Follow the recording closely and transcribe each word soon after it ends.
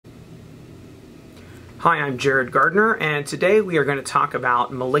Hi, I'm Jared Gardner, and today we are going to talk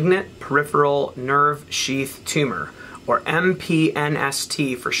about malignant peripheral nerve sheath tumor, or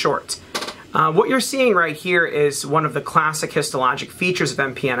MPNST for short. What you're seeing right here is one of the classic histologic features of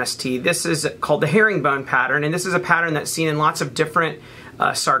MPNST. This is called the herringbone pattern, and this is a pattern that's seen in lots of different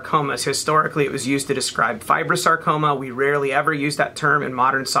sarcomas. Historically, it was used to describe fibrosarcoma. We rarely ever use that term in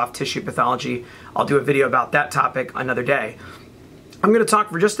modern soft tissue pathology. I'll do a video about that topic another day. I'm going to talk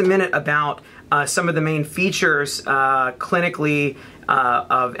for just a minute about some of the main features clinically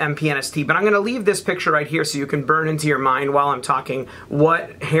of MPNST, but I'm going to leave this picture right here so you can burn into your mind while I'm talking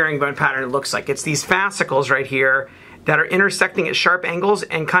what herringbone pattern looks like. It's these fascicles right here that are intersecting at sharp angles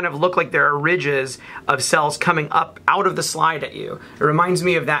and kind of look like there are ridges of cells coming up out of the slide at you. It reminds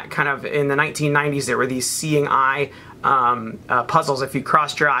me of that kind of in the 1990s. There were these seeing eye puzzles. If you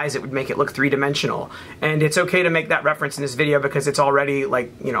crossed your eyes, it would make it look three-dimensional. And it's okay to make that reference in this video because it's already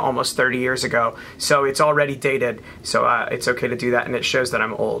almost 30 years ago. So it's already dated. So it's okay to do that, and it shows that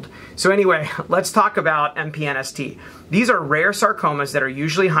I'm old. So anyway, let's talk about MPNST. These are rare sarcomas that are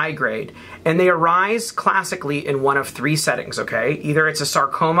usually high grade, and they arise classically in one of three settings, okay? Either it's a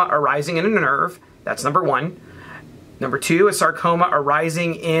sarcoma arising in a nerve, that's number one. Number two, a sarcoma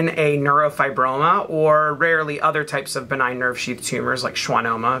arising in a neurofibroma, or rarely other types of benign nerve sheath tumors like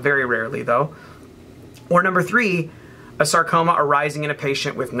schwannoma, very rarely though. Or number three, a sarcoma arising in a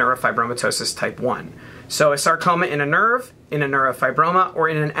patient with neurofibromatosis type 1. So a sarcoma in a nerve, in a neurofibroma, or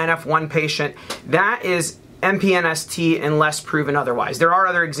in an NF1 patient, that is MPNST unless proven otherwise. There are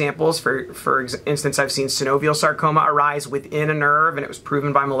other examples. For instance, I've seen synovial sarcoma arise within a nerve, and it was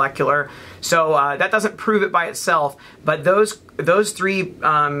proven by molecular. So that doesn't prove it by itself, but those three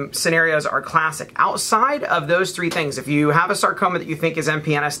scenarios are classic. Outside of those three things, if you have a sarcoma that you think is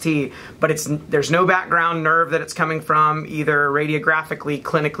MPNST, but there's no background nerve that it's coming from, either radiographically,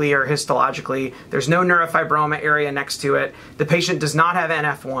 clinically, or histologically, there's no neurofibroma area next to it, the patient does not have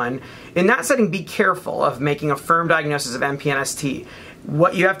NF1, in that setting, be careful of making a firm diagnosis of MPNST.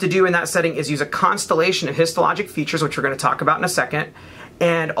 What you have to do in that setting is use a constellation of histologic features, which we're going to talk about in a second.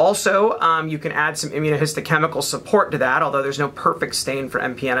 And also, you can add some immunohistochemical support to that, although there's no perfect stain for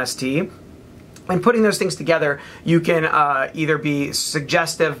MPNST. And putting those things together, you can either be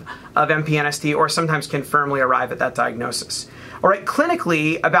suggestive of MPNST or sometimes can firmly arrive at that diagnosis. All right,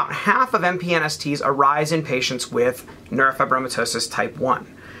 clinically, about half of MPNSTs arise in patients with neurofibromatosis type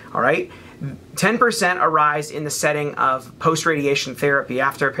 1. All right, 10% arise in the setting of post-radiation therapy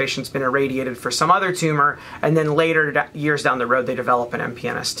after a patient's been irradiated for some other tumor, and then later years down the road they develop an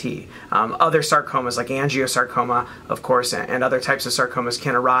MPNST. Other sarcomas like angiosarcoma, of course, and other types of sarcomas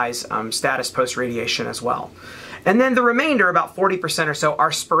can arise status post-radiation as well. And then the remainder, about 40% or so,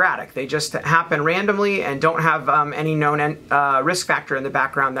 are sporadic. They just happen randomly and don't have any known risk factor in the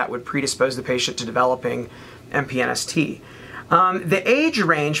background that would predispose the patient to developing MPNST. The age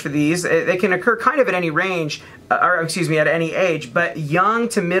range for these, they can occur kind of at any range, at any age, but young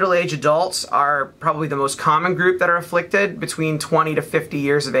to middle-aged adults are probably the most common group that are afflicted, between 20 to 50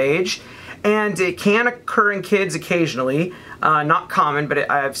 years of age. And it can occur in kids occasionally, not common,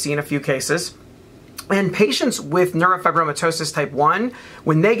 but I've seen a few cases. And patients with neurofibromatosis type 1,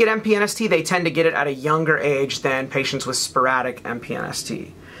 when they get MPNST, they tend to get it at a younger age than patients with sporadic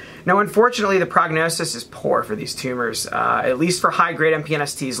MPNST. Now, unfortunately, the prognosis is poor for these tumors, at least for high-grade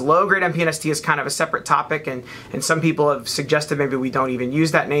MPNSTs. Low-grade MPNST is kind of a separate topic, and some people have suggested maybe we don't even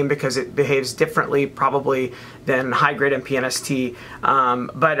use that name because it behaves differently, probably, than high-grade MPNST.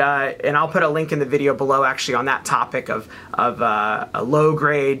 And I'll put a link in the video below, actually, on that topic of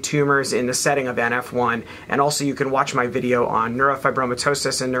low-grade tumors in the setting of NF1. And also, you can watch my video on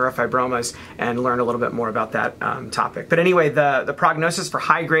neurofibromatosis and neurofibromas and learn a little bit more about that topic. But anyway, the prognosis for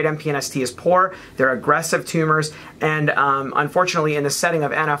high-grade MPNST is poor. They're aggressive tumors, and unfortunately in the setting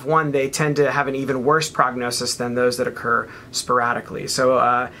of NF1 they tend to have an even worse prognosis than those that occur sporadically.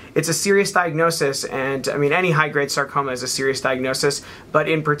 So it's a serious diagnosis, and I mean any high-grade sarcoma is a serious diagnosis, but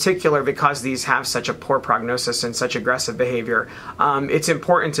in particular because these have such a poor prognosis and such aggressive behavior, it's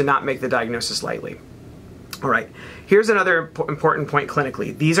important to not make the diagnosis lightly. All right, here's another important point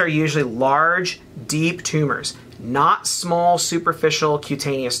clinically. These are usually large, deep tumors, not small, superficial,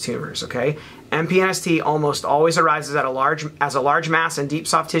 cutaneous tumors, okay? MPNST almost always arises as a large mass in deep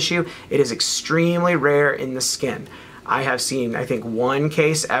soft tissue. It is extremely rare in the skin. I have seen, I think, one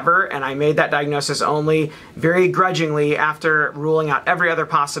case ever, and I made that diagnosis only very grudgingly after ruling out every other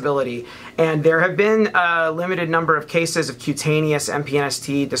possibility. And there have been a limited number of cases of cutaneous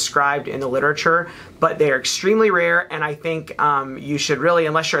MPNST described in the literature, but they are extremely rare, and I think you should really,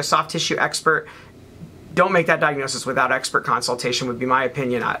 unless you're a soft tissue expert, don't make that diagnosis without expert consultation would be my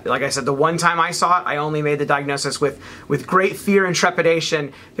opinion. Like I said, the one time I saw it, I only made the diagnosis with great fear and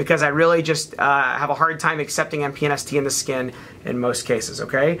trepidation because I really just have a hard time accepting MPNST in the skin in most cases,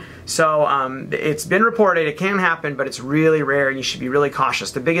 okay? So it's been reported, it can happen, but it's really rare and you should be really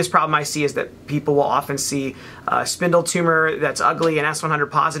cautious. The biggest problem I see is that people will often see a spindle tumor that's ugly and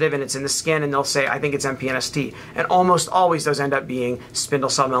S100 positive and it's in the skin and they'll say, I think it's MPNST. And almost always those end up being spindle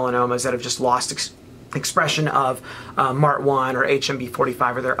cell melanomas that have just lost expression of MART1 or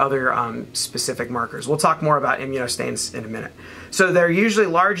HMB45 or their other specific markers. We'll talk more about immunostains in a minute. So they're usually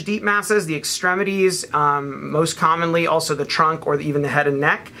large, deep masses, the extremities, most commonly also the trunk or even the head and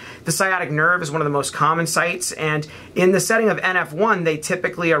neck. The sciatic nerve is one of the most common sites, and in the setting of NF1, they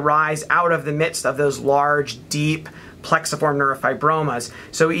typically arise out of the midst of those large, deep, plexiform neurofibromas.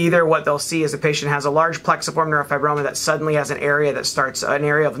 So either what they'll see is the patient has a large plexiform neurofibroma that suddenly has an area that starts, an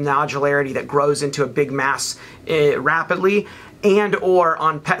area of nodularity that grows into a big mass rapidly, and or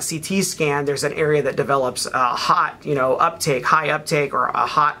on PET CT scan there's an area that develops a hot, uptake, high uptake, or a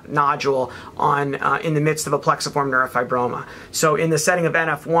hot nodule on in the midst of a plexiform neurofibroma. So in the setting of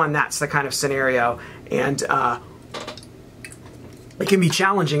NF1, that's the kind of scenario, and it can be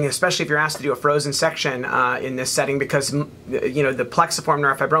challenging, especially if you're asked to do a frozen section in this setting, because the plexiform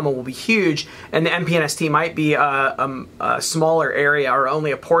neurofibroma will be huge, and the MPNST might be a smaller area or only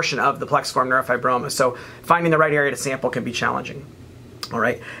a portion of the plexiform neurofibroma. So finding the right area to sample can be challenging. All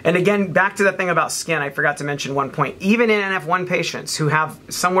right, and again, back to that thing about skin, I forgot to mention one point. Even in NF1 patients who have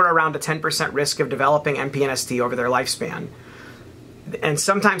somewhere around a 10% risk of developing MPNST over their lifespan, and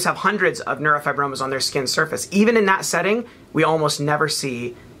sometimes have hundreds of neurofibromas on their skin surface, even in that setting, we almost never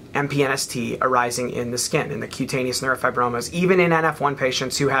see MPNST arising in the skin, in the cutaneous neurofibromas. Even in NF1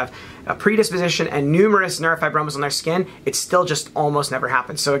 patients who have a predisposition and numerous neurofibromas on their skin, it still just almost never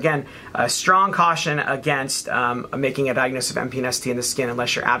happens. So again, a strong caution against making a diagnosis of MPNST in the skin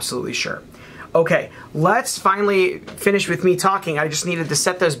unless you're absolutely sure. Okay, let's finally finish with me talking. I just needed to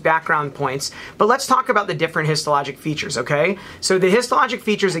set those background points, but let's talk about the different histologic features, okay? So the histologic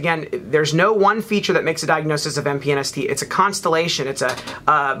features, again, there's no one feature that makes a diagnosis of MPNST. It's a constellation. It's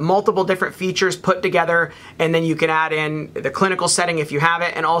a multiple different features put together, and then you can add in the clinical setting if you have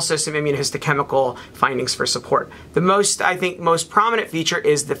it, and also some immunohistochemical findings for support. The most, I think, most prominent feature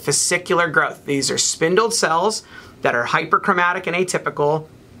is the fascicular growth. These are spindled cells that are hyperchromatic and atypical.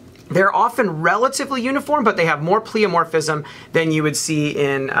 They're often relatively uniform, but they have more pleomorphism than you would see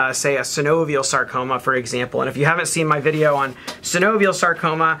in, say, a synovial sarcoma, for example. And if you haven't seen my video on synovial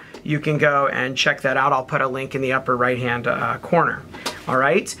sarcoma, you can go and check that out. I'll put a link in the upper right-hand corner. All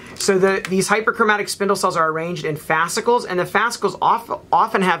right, so these hyperchromatic spindle cells are arranged in fascicles, and the fascicles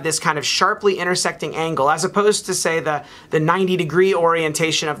often have this kind of sharply intersecting angle, as opposed to, say, the 90-degree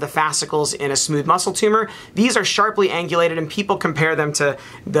orientation of the fascicles in a smooth muscle tumor. These are sharply angulated, and people compare them to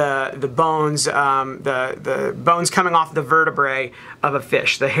the bones, the bones coming off the vertebrae of a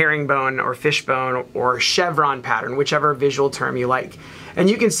fish, the herringbone or fishbone or chevron pattern, whichever visual term you like. And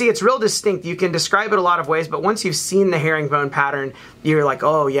you can see it's real distinct. You can describe it a lot of ways, but once you've seen the herringbone pattern, you're like,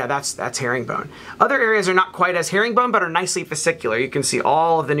 oh yeah, that's herringbone. Other areas are not quite as herringbone, but are nicely fascicular. You can see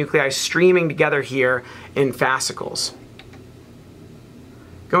all of the nuclei streaming together here in fascicles.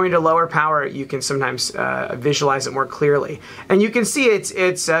 Going to lower power, you can sometimes visualize it more clearly. And you can see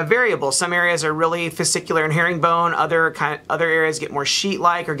it's variable. Some areas are really fascicular and herringbone. Other areas get more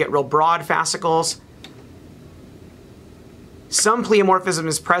sheet-like or get real broad fascicles. Some pleomorphism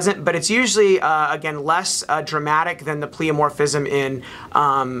is present, but it's usually, again, less dramatic than the pleomorphism in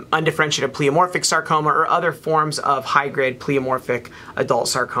undifferentiated pleomorphic sarcoma or other forms of high-grade pleomorphic adult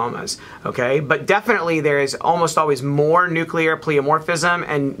sarcomas, okay? But definitely there is almost always more nuclear pleomorphism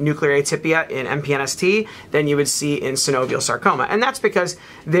and nuclear atypia in MPNST than you would see in synovial sarcoma. And that's because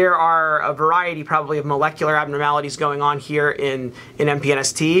there are a variety probably of molecular abnormalities going on here in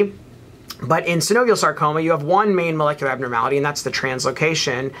MPNST. But in synovial sarcoma, you have one main molecular abnormality, and that's the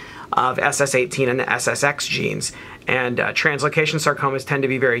translocation of SS18 and the SSX genes. And translocation sarcomas tend to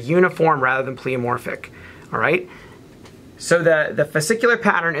be very uniform rather than pleomorphic. All right? So the fascicular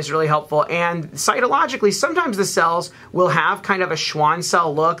pattern is really helpful, and cytologically, sometimes the cells will have kind of a Schwann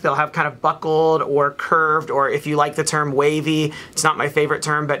cell look. They'll have kind of buckled or curved, or if you like the term wavy, it's not my favorite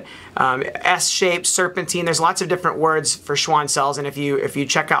term, but S-shaped, serpentine. There's lots of different words for Schwann cells, and if you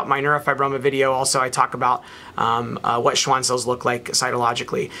check out my neurofibroma video, also I talk about what Schwann cells look like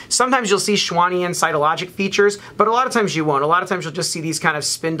cytologically. Sometimes you'll see Schwannian cytologic features, but a lot of times you won't. A lot of times you'll just see these kind of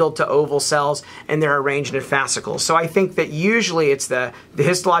spindled to oval cells, and they're arranged in fascicles. So I think that usually it's the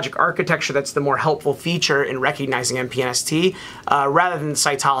histologic architecture that's the more helpful feature in recognizing MPNST rather than the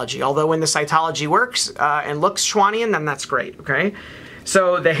cytology. Although when the cytology works and looks Schwannian, then that's great, okay?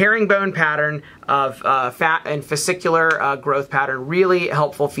 So the herringbone pattern of fat and fascicular growth pattern, really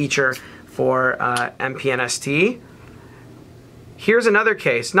helpful feature for MPNST. Here's another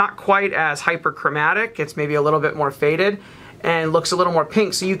case, not quite as hyperchromatic, it's maybe a little bit more faded and looks a little more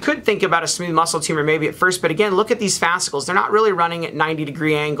pink. So you could think about a smooth muscle tumor maybe at first, but again, look at these fascicles. They're not really running at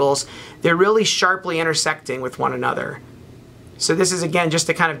 90-degree angles. They're really sharply intersecting with one another. So this is, again, just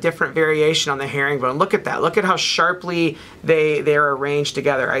a kind of different variation on the herringbone. Look at that. Look at how sharply they're arranged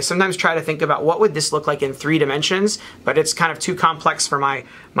together. I sometimes try to think about what would this look like in 3 dimensions, but it's kind of too complex for my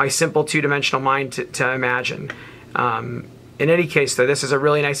simple 2-dimensional mind to imagine. In any case, though, this is a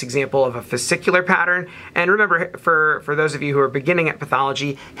really nice example of a fascicular pattern. And remember, for those of you who are beginning at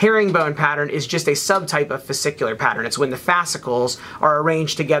pathology, herringbone pattern is just a subtype of fascicular pattern. It's when the fascicles are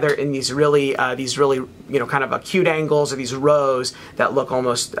arranged together in these really kind of acute angles or these rows that look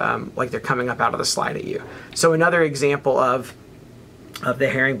almost like they're coming up out of the slide at you. So another example of the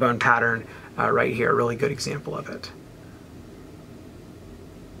herringbone pattern right here, a really good example of it.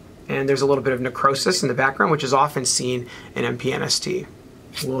 And there's a little bit of necrosis in the background, which is often seen in MPNST.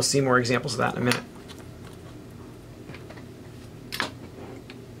 We'll see more examples of that in a minute.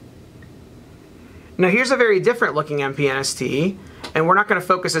 Now here's a very different looking MPNST, and we're not going to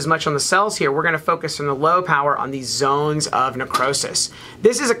focus as much on the cells here. We're going to focus from the low power on these zones of necrosis.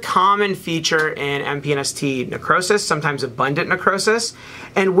 This is a common feature in MPNST necrosis, sometimes abundant necrosis.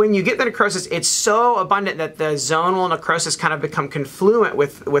 And when you get the necrosis, it's so abundant that the zonal necrosis kind of become confluent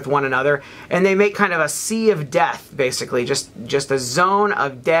with one another, and they make kind of a sea of death, basically, just a zone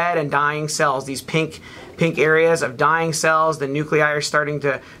of dead and dying cells, these pink areas of dying cells. The nuclei are starting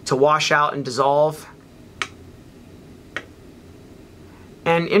to wash out and dissolve.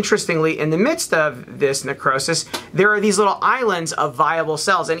 And interestingly, in the midst of this necrosis, there are these little islands of viable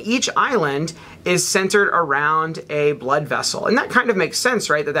cells, and each island is centered around a blood vessel. And that kind of makes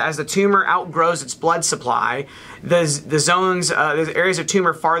sense, right? That as the tumor outgrows its blood supply, the areas of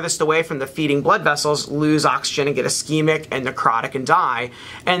tumor farthest away from the feeding blood vessels lose oxygen and get ischemic and necrotic and die.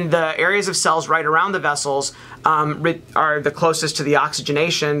 And the areas of cells right around the vessels are the closest to the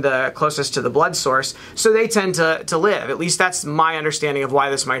oxygenation, the closest to the blood source, so they tend to live. At least that's my understanding of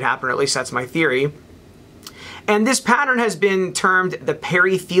why this might happen, or at least that's my theory. And this pattern has been termed the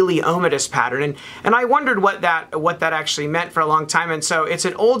peripheliomatous pattern, and I wondered what that actually meant for a long time. And so it's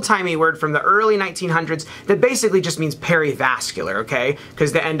an old-timey word from the early 1900s that basically just means perivascular, okay?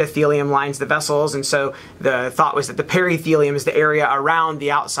 Because the endothelium lines the vessels, and so the thought was that the perithelium is the area around the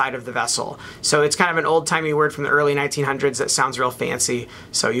outside of the vessel. So it's kind of an old-timey word from the early 1900s that sounds real fancy.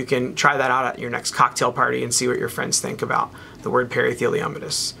 So you can try that out at your next cocktail party and see what your friends think about the word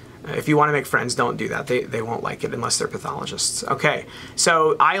peripheliomatous. If you want to make friends, don't do that. They won't like it unless they're pathologists. Okay,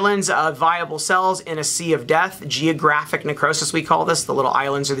 so islands of viable cells in a sea of death. Geographic necrosis, we call this. The little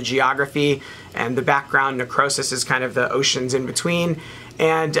islands are the geography, and the background necrosis is kind of the oceans in between.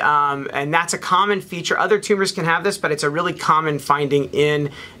 And that's a common feature. Other tumors can have this, but it's a really common finding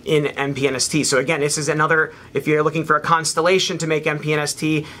in MPNST. So again, this is another, if you're looking for a constellation to make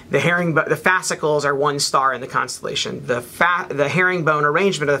MPNST, the fascicles are one star in the constellation. The herringbone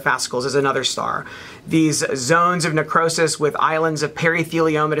arrangement of the fascicles is another star. These zones of necrosis with islands of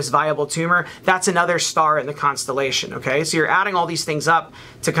peripheliomatous viable tumor, that's another star in the constellation, okay? So you're adding all these things up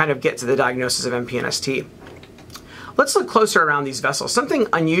to kind of get to the diagnosis of MPNST. Let's look closer around these vessels. Something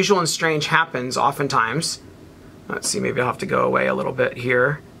unusual and strange happens oftentimes. Let's see, maybe I'll have to go away a little bit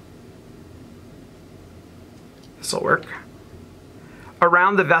here. This will work.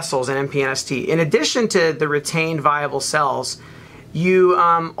 Around the vessels in MPNST, in addition to the retained viable cells, you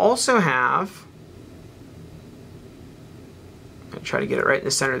also have, I'm going to try to get it right in the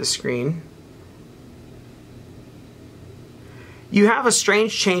center of the screen. You have a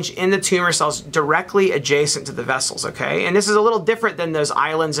strange change in the tumor cells directly adjacent to the vessels, okay? And this is a little different than those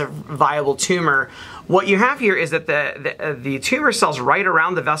islands of viable tumor. What you have here is that the tumor cells right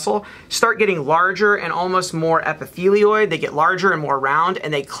around the vessel start getting larger and almost more epithelioid. They get larger and more round,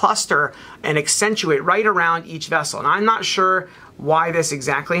 and they cluster and accentuate right around each vessel. And I'm not sure why this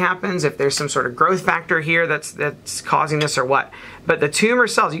exactly happens, if there's some sort of growth factor here that's causing this or what. But the tumor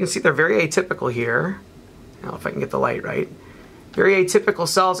cells, you can see they're very atypical here. I don't know if I can get the light right. Very atypical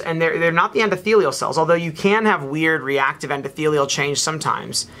cells, and they're not the endothelial cells, although you can have weird reactive endothelial change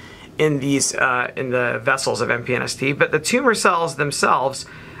sometimes in these in the vessels of MPNST. But the tumor cells themselves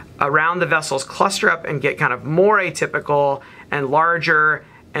around the vessels cluster up and get kind of more atypical and larger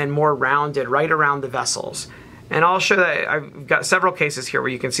and more rounded right around the vessels. And I'll show that. I've got several cases here where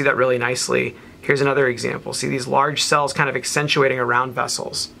you can see that really nicely. Here's another example. See these large cells kind of accentuating around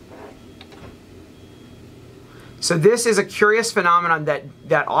vessels. So this is a curious phenomenon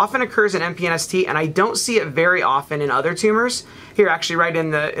that often occurs in MPNST, and I don't see it very often in other tumors. Here, actually, right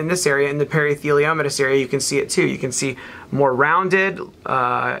in this area, in the peripheliomatous area, you can see it too. You can see more rounded,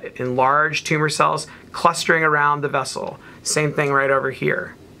 enlarged tumor cells clustering around the vessel. Same thing right over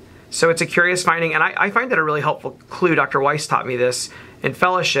here. So it's a curious finding, and I find that a really helpful clue. Dr. Weiss taught me this in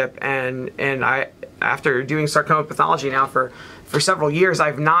fellowship, and I, after doing sarcoma pathology now for several years,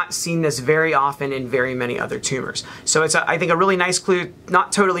 I've not seen this very often in very many other tumors. So it's, I think, a really nice clue,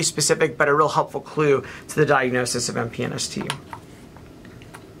 not totally specific, but a real helpful clue to the diagnosis of MPNST.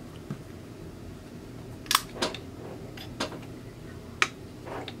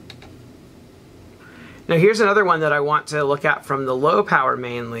 Now here's another one that I want to look at from the low power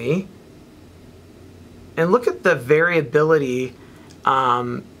mainly. And look at the variability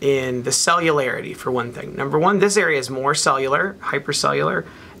in the cellularity, for one thing. Number one, this area is more cellular, hypercellular,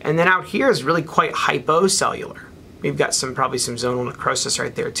 and then out here is really quite hypocellular. We've got probably some zonal necrosis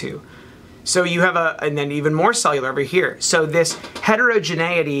right there too. So you have and then even more cellular over here. So this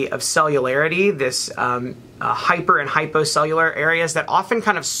heterogeneity of cellularity, this hyper and hypocellular areas that often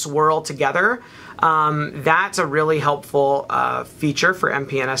kind of swirl together, that's a really helpful feature for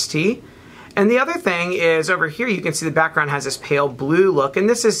MPNST. And the other thing is over here, you can see the background has this pale blue look, and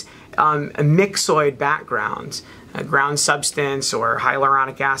this is a myxoid background. Ground substance or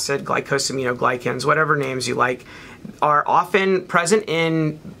hyaluronic acid, glycosaminoglycans, whatever names you like, are often present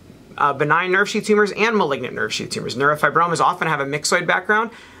in benign nerve sheath tumors and malignant nerve sheath tumors. Neurofibromas often have a myxoid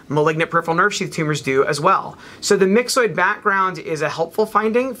background. Malignant peripheral nerve sheath tumors do as well. So the myxoid background is a helpful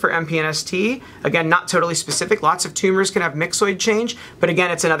finding for MPNST. Again, not totally specific. Lots of tumors can have myxoid change, but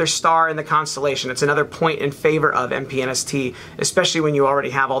again, it's another star in the constellation. It's another point in favor of MPNST, especially when you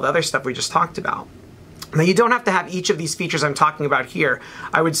already have all the other stuff we just talked about. Now, you don't have to have each of these features I'm talking about here.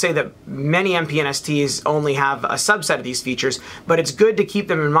 I would say that many MPNSTs only have a subset of these features, but it's good to keep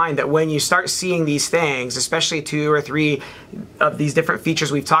them in mind that when you start seeing these things, especially 2 or 3 of these different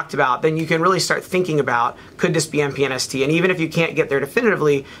features we've talked about, then you can really start thinking about, could this be MPNST? And even if you can't get there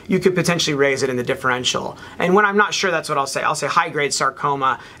definitively, you could potentially raise it in the differential. And when I'm not sure, that's what I'll say. I'll say high-grade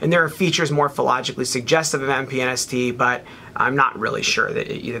sarcoma, and there are features morphologically suggestive of MPNST, but I'm not really sure that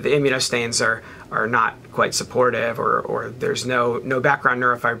either the immunostains are not quite supportive, or there's no background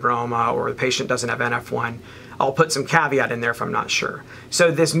neurofibroma, or the patient doesn't have NF1. I'll put some caveat in there if I'm not sure.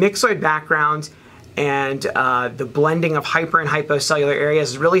 So this myxoid background and the blending of hyper and hypocellular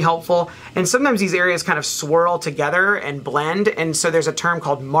areas is really helpful. And sometimes these areas kind of swirl together and blend, and so there's a term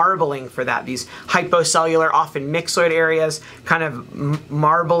called marbling for that. These hypocellular, often myxoid areas kind of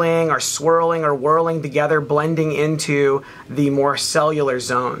marbling or swirling or whirling together, blending into the more cellular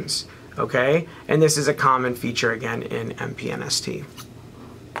zones. Okay? And this is a common feature again in MPNST.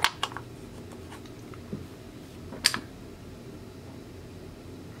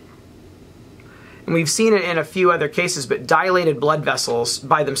 And we've seen it in a few other cases, but dilated blood vessels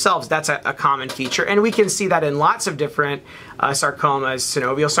by themselves, that's a common feature. And we can see that in lots of different sarcomas.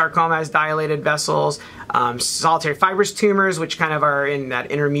 Synovial sarcoma has dilated vessels. Solitary fibrous tumors, which kind of are in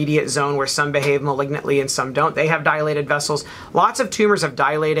that intermediate zone where some behave malignantly and some don't, they have dilated vessels. Lots of tumors have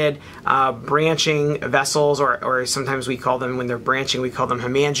dilated branching vessels, or sometimes we call them, when they're branching, we call them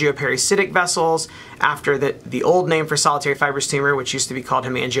hemangioparasitic vessels, after the old name for solitary fibrous tumor, which used to be called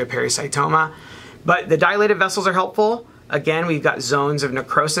hemangioparasitoma. But the dilated vessels are helpful. Again, we've got zones of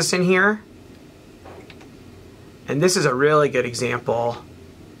necrosis in here. And this is a really good example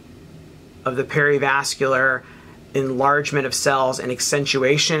of the perivascular enlargement of cells and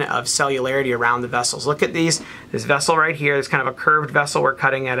accentuation of cellularity around the vessels. Look at this vessel right here. It's kind of a curved vessel we're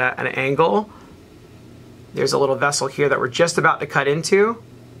cutting at an angle. There's a little vessel here that we're just about to cut into.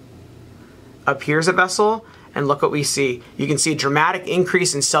 Up here's a vessel. And look what we see. You can see a dramatic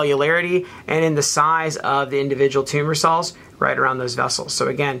increase in cellularity and in the size of the individual tumor cells right around those vessels. So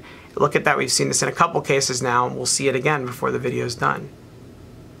again, look at that. We've seen this in a couple cases now, and we'll see it again before the video is done.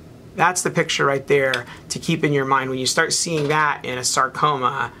 That's the picture right there to keep in your mind. When you start seeing that in a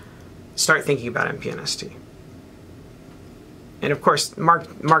sarcoma, start thinking about MPNST. And of course, marked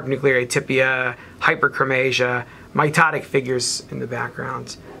nuclear atypia, hyperchromasia, mitotic figures in the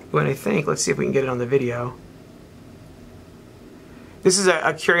background. When I think, let's see if we can get it on the video. This is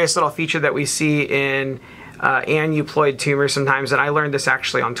a curious little feature that we see in aneuploid tumors sometimes, and I learned this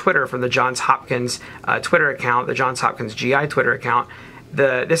actually on Twitter from the Johns Hopkins Twitter account, the Johns Hopkins GI Twitter account.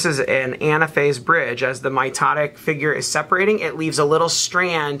 this is an anaphase bridge. As the mitotic figure is separating, it leaves a little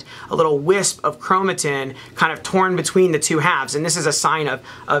strand, a little wisp of chromatin kind of torn between the two halves. And this is a sign of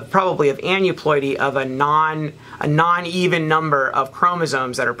probably of aneuploidy, of a non-even number of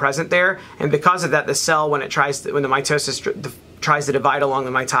chromosomes that are present there. And because of that, the cell, when the mitosis tries to divide along the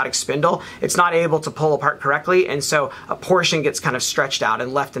mitotic spindle, it's not able to pull apart correctly, and so a portion gets kind of stretched out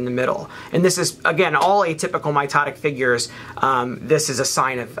and left in the middle. And this is, again, all atypical mitotic figures. This is a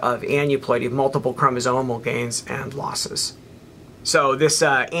sign of aneuploidy, of multiple chromosomal gains and losses. So this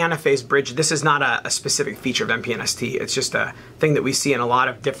anaphase bridge, this is not a specific feature of MPNST. It's just a thing that we see in a lot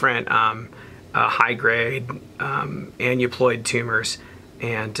of different high-grade aneuploid tumors.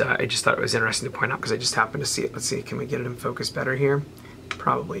 And I just thought it was interesting to point out because I just happened to see it. Let's see, can we get it in focus better here?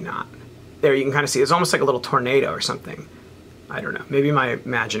 Probably not. There, you can kind of see it's almost like a little tornado or something. I don't know. Maybe my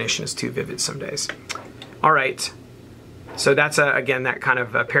imagination is too vivid some days. All right. So that's, again, that kind of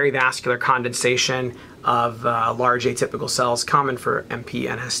perivascular condensation of large atypical cells, common for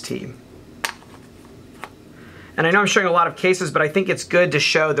MPNST. And I know I'm showing a lot of cases, but I think it's good to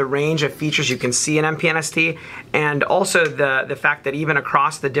show the range of features you can see in MPNST, and also the fact that even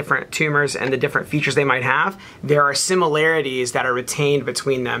across the different tumors and the different features they might have, there are similarities that are retained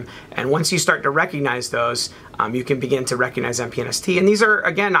between them. And once you start to recognize those, you can begin to recognize MPNST. And these are,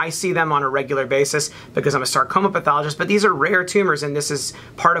 again, I see them on a regular basis because I'm a sarcoma pathologist, but these are rare tumors, and this is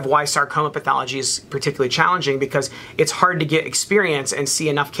part of why sarcoma pathology is particularly challenging, because it's hard to get experience and see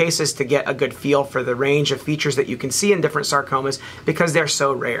enough cases to get a good feel for the range of features that you can see in different sarcomas because they're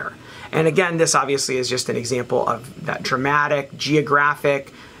so rare. And again, this obviously is just an example of that dramatic,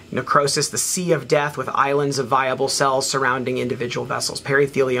 geographic necrosis, the sea of death with islands of viable cells surrounding individual vessels,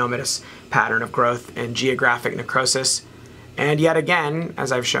 peripheliomatous pattern of growth and geographic necrosis. And yet again,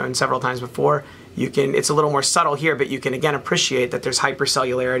 as I've shown several times before, it's a little more subtle here, but you can again appreciate that there's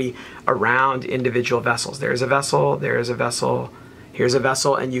hypercellularity around individual vessels. There's a vessel, there's a vessel, here's a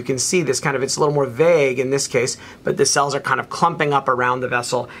vessel, and you can see this kind of, it's a little more vague in this case, but the cells are kind of clumping up around the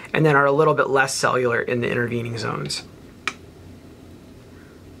vessel and then are a little bit less cellular in the intervening zones.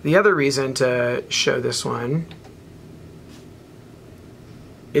 The other reason to show this one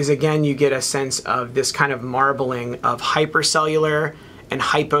is, again, you get a sense of this kind of marbling of hypercellular and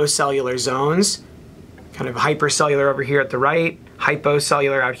hypocellular zones. Kind of hypercellular over here at the right,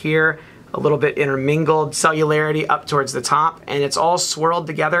 hypocellular out here, a little bit intermingled cellularity up towards the top, and it's all swirled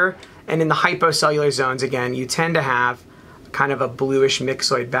together. And in the hypocellular zones, again, you tend to have kind of a bluish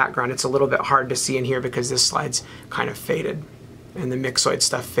mixoid background. It's a little bit hard to see in here because this slide's kind of faded, and the mixoid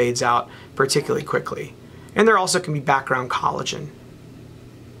stuff fades out particularly quickly. And there also can be background collagen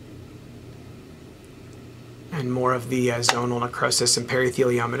and more of the zonal necrosis and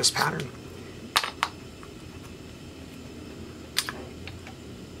peripheliomatous pattern.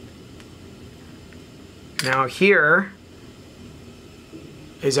 Now here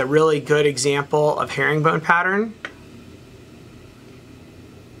is a really good example of herringbone pattern.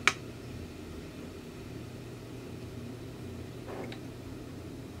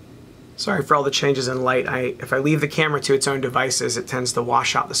 Sorry for all the changes in light. If I leave the camera to its own devices, it tends to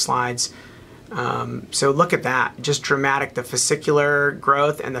wash out the slides. So look at that, just dramatic, the fascicular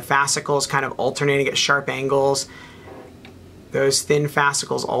growth and the fascicles kind of alternating at sharp angles. Those thin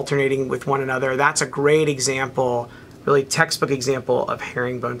fascicles alternating with one another. That's a great example, really textbook example of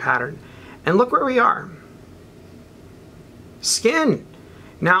herringbone pattern. And look where we are. Skin.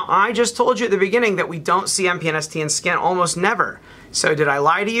 Now, I just told you at the beginning that we don't see MPNST in skin, almost never. So did I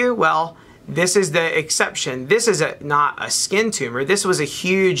lie to you? Well, this is the exception. This is not a skin tumor. This was a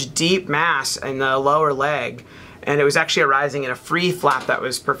huge, deep mass in the lower leg. And it was actually arising in a free flap that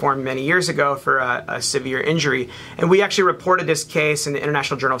was performed many years ago for a severe injury. And we actually reported this case in the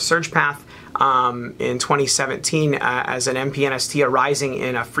International Journal of SurgPath in 2017 as an MPNST arising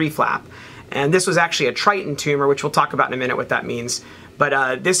in a free flap. And this was actually a Triton tumor, which we'll talk about in a minute what that means.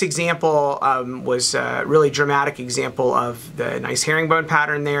 But this example was a really dramatic example of the nice herringbone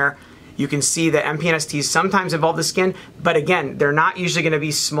pattern there. You can see that MPNSTs sometimes involve the skin, but again, they're not usually going to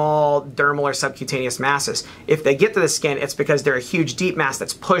be small dermal or subcutaneous masses. If they get to the skin, it's because they're a huge deep mass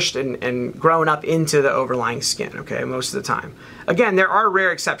that's pushed and grown up into the overlying skin, okay, most of the time. Again, there are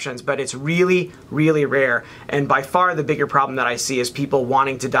rare exceptions, but it's really, really rare. And by far the bigger problem that I see is people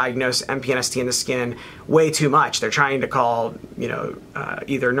wanting to diagnose MPNST in the skin way too much. They're trying to call,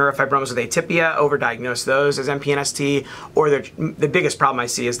 either neurofibromas with atypia, overdiagnose those as MPNST, or the biggest problem I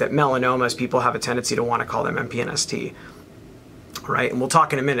see is that melanomas, people have a tendency to want to call them MPNST, right? And we'll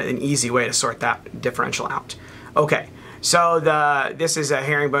talk in a minute an easy way to sort that differential out. Okay, so this is a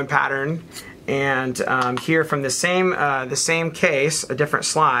herringbone pattern, And here from the same case, a different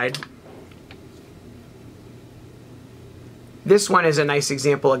slide. This one is a nice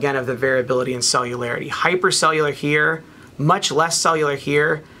example, again, of the variability in cellularity. Hypercellular here, much less cellular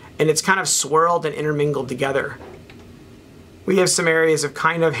here, and it's kind of swirled and intermingled together. We have some areas of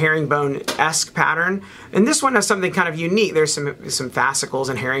kind of herringbone-esque pattern, and this one has something kind of unique. There's some fascicles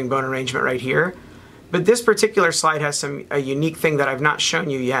and herringbone arrangement right here, but this particular slide has a unique thing that I've not shown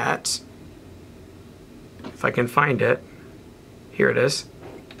you yet. If I can find it. Here it is.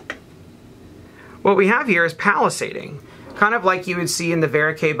 What we have here is palisading, kind of like you would see in the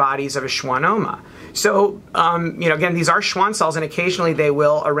verrucate bodies of a schwannoma. So, you know, again, these are Schwann cells, and occasionally they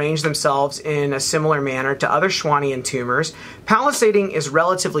will arrange themselves in a similar manner to other Schwannian tumors. Palisading is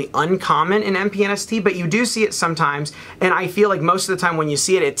relatively uncommon in MPNST, but you do see it sometimes, and I feel like most of the time when you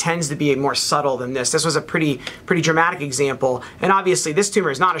see it, it tends to be more subtle than this. This was a pretty dramatic example, and obviously this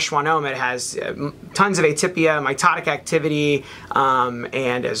tumor is not a schwannoma. It has tons of atypia, mitotic activity,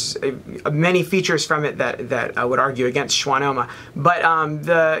 and as many features from it that I would argue against schwannoma. But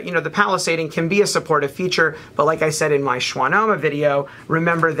the palisading can be a supportive feature, but like I said in my schwannoma video,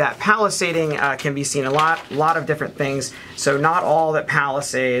 remember that palisading can be seen a lot of different things. So not all that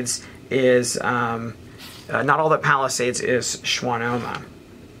palisades is schwannoma.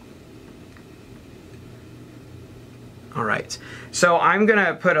 All right, so I'm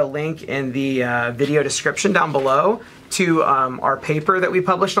gonna put a link in the video description down below to our paper that we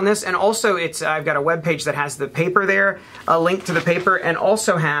published on this, and also I've got a web page that has the paper there, a link to the paper, and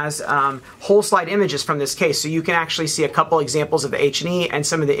also has whole slide images from this case, so you can actually see a couple examples of the H&E and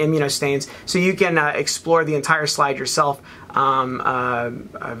some of the immunostains, so you can explore the entire slide yourself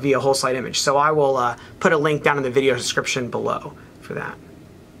via whole slide image. So I will put a link down in the video description below for that.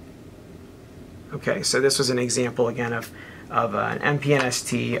 Okay, so this was an example again of an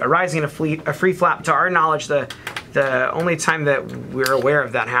MPNST arising in a free flap. To our knowledge, the only time that we're aware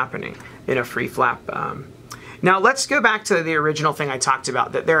of that happening in a free flap. Now let's go back to the original thing I talked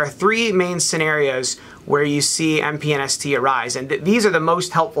about, that there are three main scenarios where you see MPNST arise, and these are the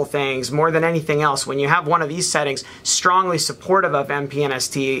most helpful things more than anything else. When you have one of these settings strongly supportive of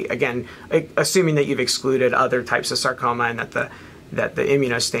MPNST, again, assuming that you've excluded other types of sarcoma and that the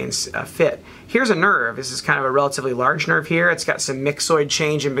immunostains fit. Here's a nerve. This is kind of a relatively large nerve here. It's got some myxoid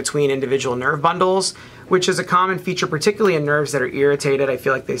change in between individual nerve bundles, which is a common feature, particularly in nerves that are irritated. I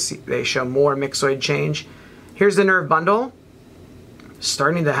feel like they show more myxoid change. Here's the nerve bundle,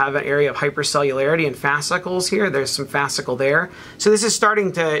 starting to have an area of hypercellularity and fascicles here. There's some fascicle there. So this is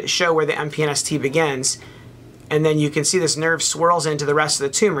starting to show where the MPNST begins, and then you can see this nerve swirls into the rest of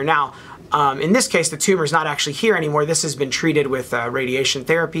the tumor. Now, in this case, the tumor is not actually here anymore. This has been treated with radiation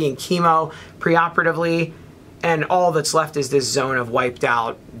therapy and chemo preoperatively, and all that's left is this zone of wiped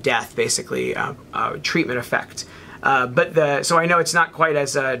out death, basically, treatment effect. So I know it's not quite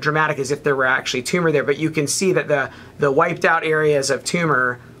as dramatic as if there were actually tumor there, but you can see that the wiped out areas of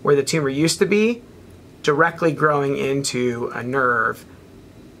tumor, where the tumor used to be, directly growing into a nerve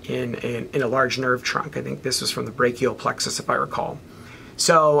in a large nerve trunk. I think this was from the brachial plexus, if I recall.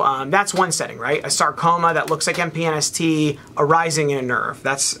 So that's one setting, right? A sarcoma that looks like MPNST arising in a nerve.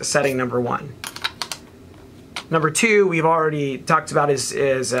 That's setting number one. Number two, we've already talked about is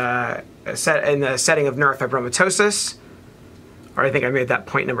in the setting of neurofibromatosis, or I think I made that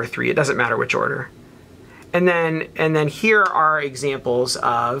point number three. It doesn't matter which order. And then here are examples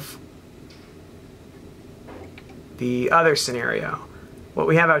of the other scenario. What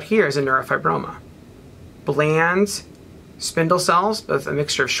we have out here is a neurofibroma. Bland spindle cells, both a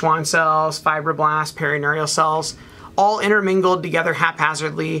mixture of Schwann cells, fibroblasts, perineural cells, all intermingled together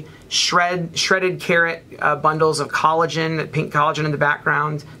haphazardly, shredded carrot bundles of collagen, pink collagen in the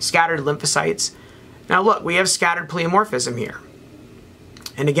background, scattered lymphocytes. Now look, we have scattered pleomorphism here.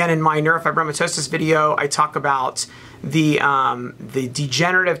 And again, in my neurofibromatosis video, I talk about the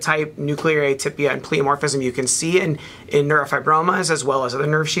degenerative type nuclear atypia and pleomorphism you can see in neurofibromas as well as other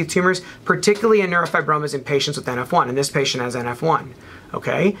nerve sheath tumors, particularly in neurofibromas in patients with NF1, and this patient has NF1.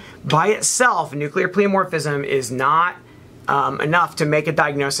 Okay? By itself, nuclear pleomorphism is not enough to make a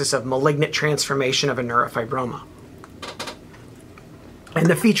diagnosis of malignant transformation of a neurofibroma. And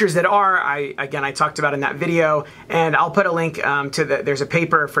the features that are, I talked about in that video, and I'll put a link to there's a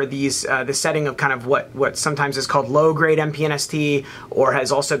paper for these, the setting of kind of what sometimes is called low-grade MPNST, or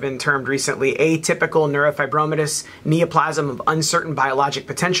has also been termed recently atypical neurofibromatous neoplasm of uncertain biologic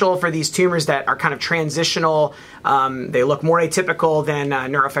potential for these tumors that are kind of transitional. They look more atypical than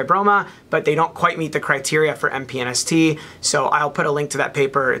neurofibroma, but they don't quite meet the criteria for MPNST. So I'll put a link to that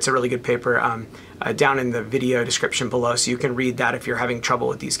paper. It's a really good paper down in the video description below, so you can read that if you're having having trouble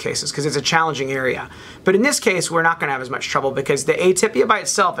with these cases because it's a challenging area. But in this case, we're not going to have as much trouble because the atypia by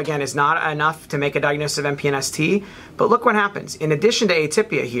itself, again, is not enough to make a diagnosis of MPNST. But look what happens. In addition to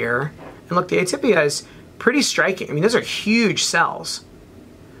atypia here, and look, the atypia is pretty striking. I mean, those are huge cells,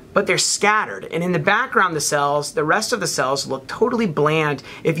 but they're scattered. And in the background, the rest of the cells look totally bland.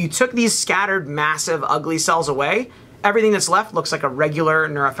 If you took these scattered, massive, ugly cells away, everything that's left looks like a regular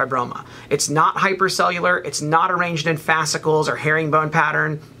neurofibroma. It's not hypercellular. It's not arranged in fascicles or herringbone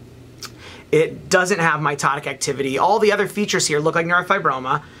pattern. It doesn't have mitotic activity. All the other features here look like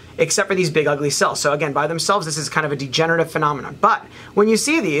neurofibroma, except for these big ugly cells. So again, by themselves, this is kind of a degenerative phenomenon. But when you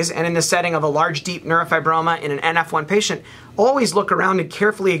see these, and in the setting of a large, deep neurofibroma in an NF1 patient, always look around and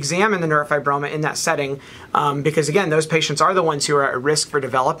carefully examine the neurofibroma in that setting, because again, those patients are the ones who are at risk for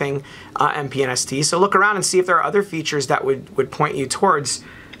developing MPNST. So look around and see if there are other features that would point you towards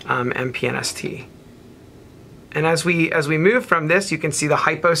MPNST. And as we move from this, you can see the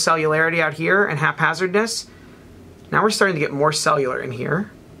hypocellularity out here and haphazardness. Now we're starting to get more cellular in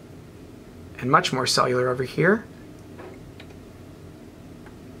here, and much more cellular over here.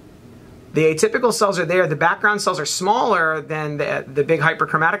 The atypical cells are there. The background cells are smaller than the big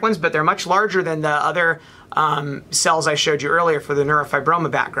hyperchromatic ones, but they're much larger than the other cells I showed you earlier for the neurofibroma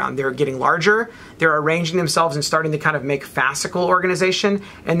background. They're getting larger, they're arranging themselves and starting to kind of make fascicle organization,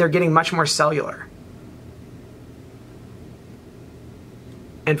 and they're getting much more cellular.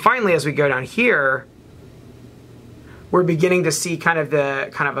 And finally, as we go down here, we're beginning to see kind of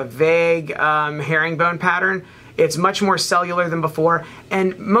a vague herringbone pattern. It's much more cellular than before.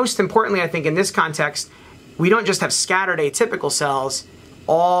 And most importantly, I think in this context, we don't just have scattered atypical cells.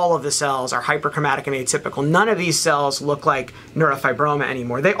 All of the cells are hyperchromatic and atypical. None of these cells look like neurofibroma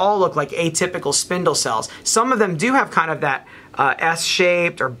anymore. They all look like atypical spindle cells. Some of them do have kind of that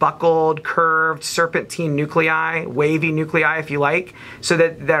S-shaped or buckled, curved, serpentine nuclei, wavy nuclei if you like, so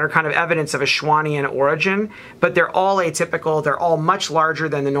that are kind of evidence of a Schwannian origin, but they're all atypical. They're all much larger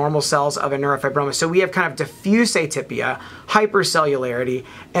than the normal cells of a neurofibroma. So we have kind of diffuse atypia, hypercellularity,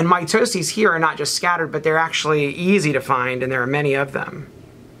 and mitoses here are not just scattered, but they're actually easy to find, and there are many of them.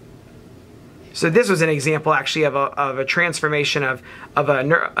 So this was an example actually of a transformation of a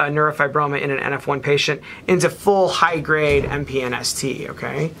neurofibroma in an NF1 patient into full high-grade MPNST,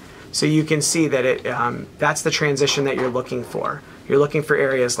 okay? So you can see that that's the transition that you're looking for. You're looking for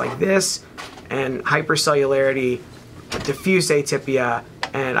areas like this, and hypercellularity, diffuse atypia,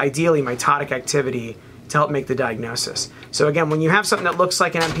 and ideally mitotic activity to help make the diagnosis. So again, when you have something that looks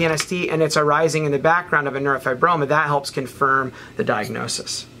like an MPNST and it's arising in the background of a neurofibroma, that helps confirm the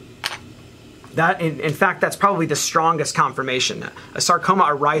diagnosis. That, in fact, that's probably the strongest confirmation. A sarcoma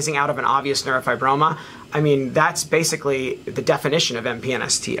arising out of an obvious neurofibroma, I mean, that's basically the definition of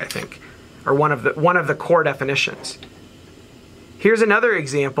MPNST, I think, or one of the core definitions. Here's another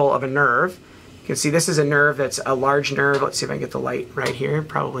example of a nerve. You can see this is a nerve that's a large nerve. Let's see if I can get the light right here.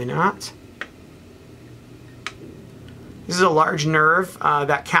 Probably not. This is a large nerve.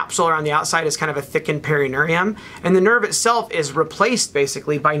 That capsule around the outside is kind of a thickened perineurium, and the nerve itself is replaced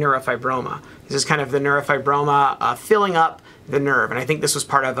basically by neurofibroma. This is kind of the neurofibroma filling up the nerve, and I think this was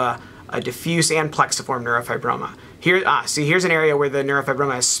part of a diffuse and plexiform neurofibroma. Here, see, here's an area where the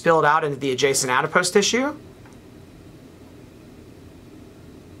neurofibroma has spilled out into the adjacent adipose tissue.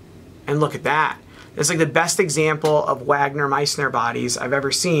 And look at that. It's like the best example of Wagner-Meissner bodies I've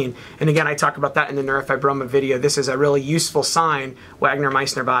ever seen. And again, I talk about that in the neurofibroma video. This is a really useful sign,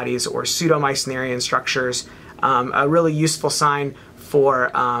 Wagner-Meissner bodies or pseudo-Meissnerian structures, a really useful sign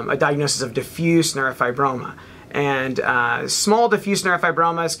for a diagnosis of diffuse neurofibroma. And small diffuse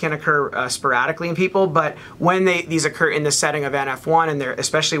neurofibromas can occur sporadically in people, but when these occur in the setting of NF1, and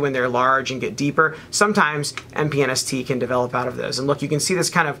especially when they're large and get deeper, sometimes MPNST can develop out of those. And look, you can see these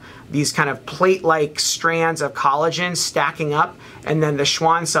kind of plate-like strands of collagen stacking up, and then the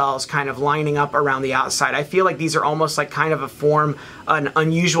Schwann cells kind of lining up around the outside. I feel like these are almost like kind of an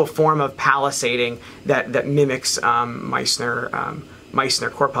unusual form of palisading that mimics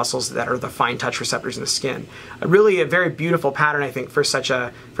Meissner corpuscles that are the fine touch receptors in the skin. Really a very beautiful pattern, I think, for such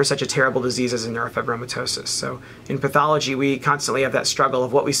a terrible disease as a neurofibromatosis. So in pathology, we constantly have that struggle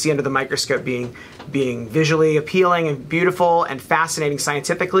of what we see under the microscope being visually appealing and beautiful and fascinating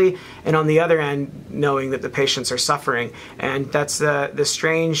scientifically, and on the other end, knowing that the patients are suffering. And that's the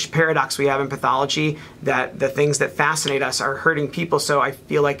strange paradox we have in pathology, that the things that fascinate us are hurting people. So I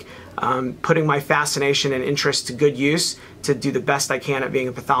feel like putting my fascination and interest to good use to do the best I can at being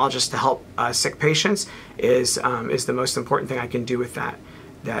a pathologist to help sick patients is the most important thing I can do with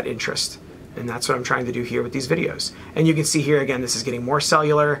that interest. And that's what I'm trying to do here with these videos. And you can see here again, this is getting more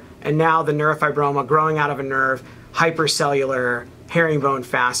cellular, and now the neurofibroma growing out of a nerve, hypercellular, herringbone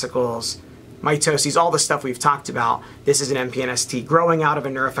fascicles, mitoses, all the stuff we've talked about. This is an MPNST growing out of a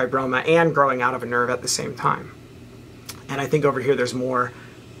neurofibroma and growing out of a nerve at the same time. And I think over here there's more,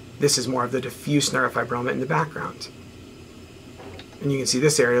 this is more of the diffuse neurofibroma in the background. And you can see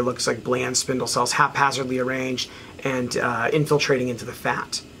this area looks like bland spindle cells haphazardly arranged and infiltrating into the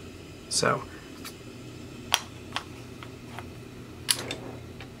fat. So,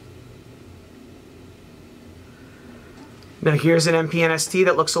 now here's an MPNST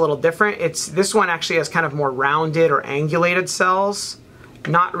that looks a little different. This one actually has kind of more rounded or angulated cells,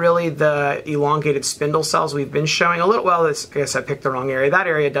 not really the elongated spindle cells we've been showing. A little, well, I guess I picked the wrong area. That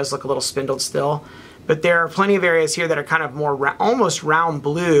area does look a little spindled still, but there are plenty of areas here that are kind of more almost round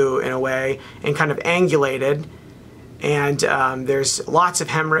blue in a way and kind of angulated. And there's lots of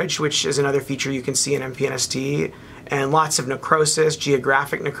hemorrhage, which is another feature you can see in MPNST, and lots of necrosis,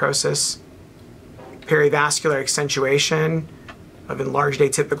 geographic necrosis, perivascular accentuation of enlarged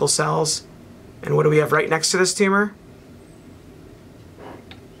atypical cells. And what do we have right next to this tumor?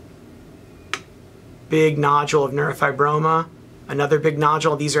 Big nodule of neurofibroma, another big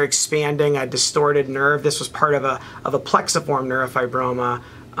nodule. These are expanding a distorted nerve. This was part of a plexiform neurofibroma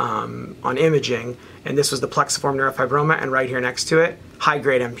on imaging, and this was the plexiform neurofibroma, and right here next to it,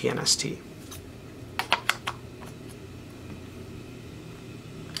 high-grade MPNST.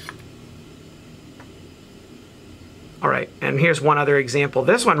 All right, and here's one other example.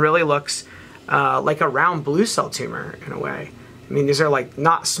 This one really looks like a round blue cell tumor in a way. I mean, these are like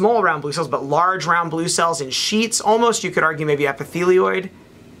not small round blue cells, but large round blue cells in sheets, almost you could argue maybe epithelioid.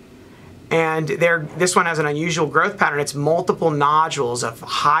 And this one has an unusual growth pattern. It's multiple nodules of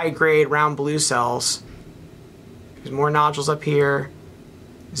high-grade round blue cells. There's more nodules up here,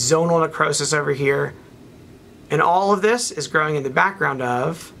 zonal necrosis over here. And all of this is growing in the background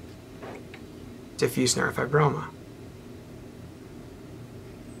of diffuse neurofibroma.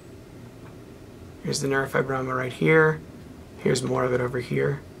 Here's the neurofibroma right here. Here's more of it over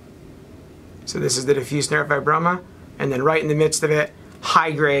here. So this is the diffuse neurofibroma, and then right in the midst of it,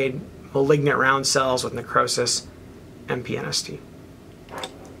 high-grade malignant round cells with necrosis, MPNST.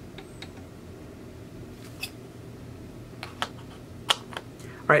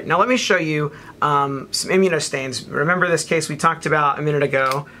 All right, now let me show you some immunostains. Remember this case we talked about a minute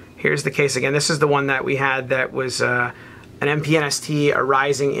ago? Here's the case again. This is the one that we had that was an MPNST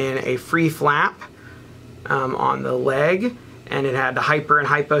arising in a free flap on the leg, and it had the hyper and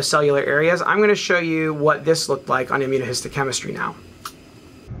hypocellular areas. I'm going to show you what this looked like on immunohistochemistry now.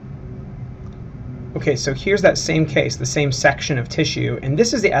 Okay, so here's that same case, the same section of tissue, and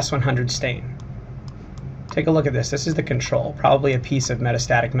this is the S100 stain. Take a look at this. This is the control, probably a piece of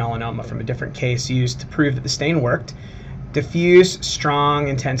metastatic melanoma from a different case used to prove that the stain worked. Diffuse, strong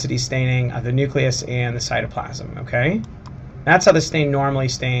intensity staining of the nucleus and the cytoplasm, okay? That's how the stain normally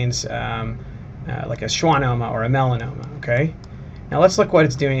stains like a schwannoma or a melanoma, okay? Now let's look what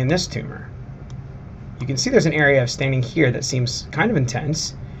it's doing in this tumor. You can see there's an area of staining here that seems kind of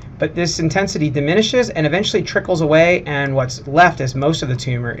intense, but this intensity diminishes and eventually trickles away, and what's left as most of the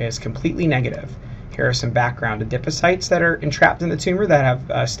tumor is completely negative. Here are some background adipocytes that are entrapped in the tumor that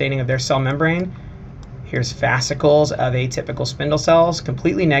have staining of their cell membrane. Here's fascicles of atypical spindle cells,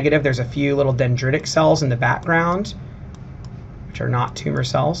 completely negative. There's a few little dendritic cells in the background, which are not tumor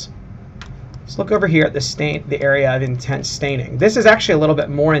cells. Let's look over here at the area of intense staining. This is actually a little bit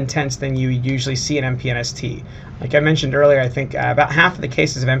more intense than you usually see in MPNST. Like I mentioned earlier, I think about half of the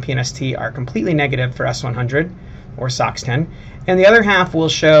cases of MPNST are completely negative for S100 or SOX10, and the other half will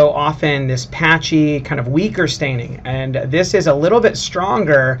show often this patchy, kind of weaker staining. And this is a little bit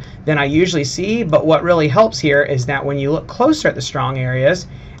stronger than I usually see, but what really helps here is that when you look closer at the strong areas,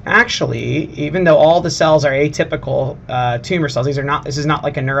 actually, even though all the cells are atypical tumor cells, this is not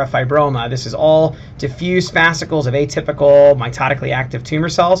like a neurofibroma, this is all diffuse fascicles of atypical mitotically active tumor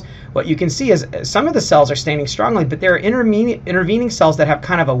cells. What you can see is some of the cells are staining strongly, but there are intervening cells that have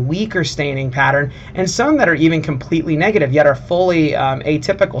kind of a weaker staining pattern, and some that are even completely negative, yet are fully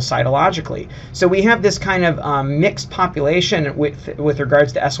atypical cytologically. So we have this kind of mixed population with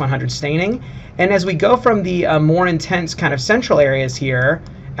regards to S100 staining, and as we go from the more intense kind of central areas here,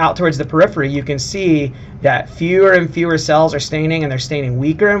 out towards the periphery, you can see that fewer and fewer cells are staining, and they're staining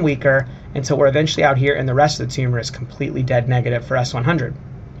weaker and weaker until we're eventually out here and the rest of the tumor is completely dead negative for S100.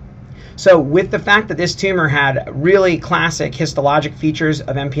 So with the fact that this tumor had really classic histologic features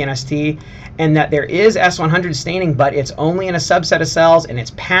of MPNST, and that there is S100 staining, but it's only in a subset of cells and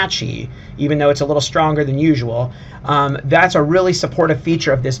it's patchy, even though it's a little stronger than usual, that's a really supportive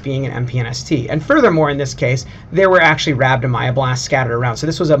feature of this being an MPNST. And furthermore, in this case, there were actually rhabdomyoblasts scattered around. So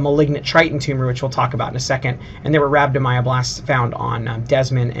this was a malignant Triton tumor, which we'll talk about in a second, and there were rhabdomyoblasts found on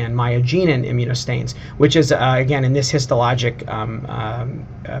desmin and myogenin immunostains, which is, again, in this histologic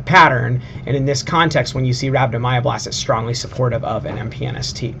pattern, and in this context, when you see rhabdomyoblast, it's strongly supportive of an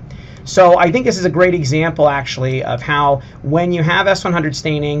MPNST. So I think this is a great example, actually, of how when you have S100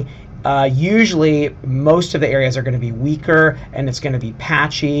 staining, usually most of the areas are going to be weaker, and it's going to be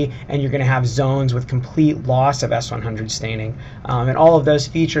patchy, and you're going to have zones with complete loss of S100 staining. And all of those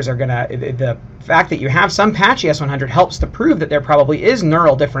features are going to, the fact that you have some patchy S100 helps to prove that there probably is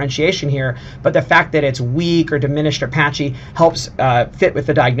neural differentiation here, but the fact that it's weak or diminished or patchy helps fit with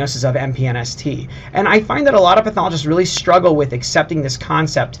the diagnosis of MPNST. And I find that a lot of pathologists really struggle with accepting this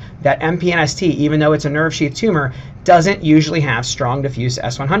concept that MPNST, even though it's a nerve sheath tumor, doesn't usually have strong diffuse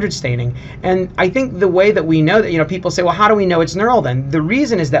S100 staining. And I think the way that we know that, people say, well, how do we know it's neural then? The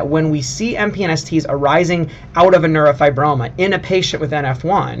reason is that when we see MPNSTs arising out of a neurofibroma in a patient with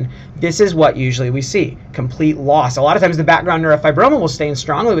NF1, this is what usually we see, complete loss. A lot of times the background neurofibroma will stain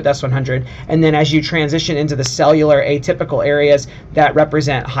strongly with S100, and then as you transition into the cellular atypical areas that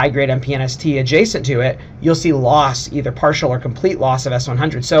represent high-grade MPNST adjacent to it, you'll see loss, either partial or complete loss of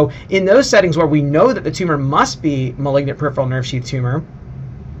S100. So in those settings where we know that the tumor must be malignant peripheral nerve sheath tumor,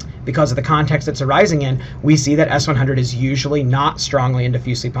 because of the context it's arising in, we see that S100 is usually not strongly and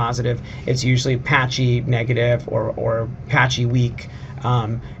diffusely positive. It's usually patchy negative or patchy weak,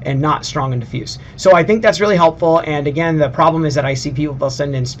 and not strong and diffuse. So I think that's really helpful. And again, the problem is that I see people, they'll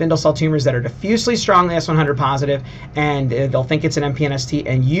send in spindle cell tumors that are diffusely strongly S100 positive, and they'll think it's an MPNST.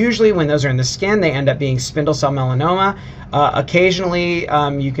 And usually when those are in the skin, they end up being spindle cell melanoma. Occasionally,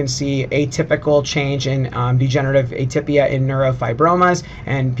 you can see atypical change in degenerative atypia in neurofibromas,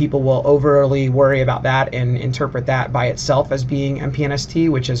 and people will overly worry about that and interpret that by itself as being MPNST,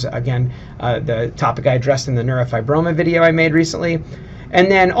 which is, again, the topic I addressed in the neurofibroma video I made recently. And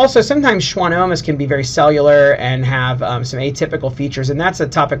then also sometimes schwannomas can be very cellular and have some atypical features, and that's a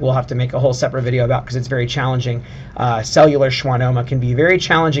topic we'll have to make a whole separate video about because it's very challenging. Cellular schwannoma can be a very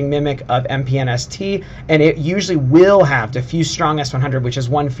challenging mimic of MPNST, and it usually will have diffuse strong S100, which is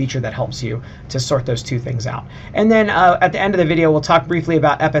one feature that helps you to sort those two things out. And then at the end of the video, we'll talk briefly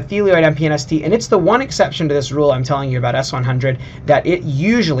about epithelioid MPNST, and it's the one exception to this rule I'm telling you about S100, that it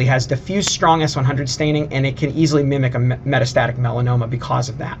usually has diffuse strong S100 staining, and it can easily mimic a metastatic melanoma because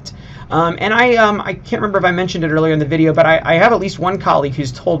of that. And I can't remember if I mentioned it earlier in the video, but I have at least one colleague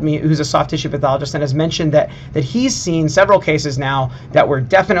who's told me, who's a soft tissue pathologist, and has mentioned that he's seen several cases now that were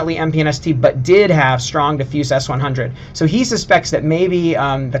definitely MPNST but did have strong diffuse S100. So he suspects that maybe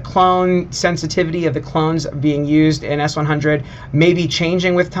the clone sensitivity of the clones being used in S100 may be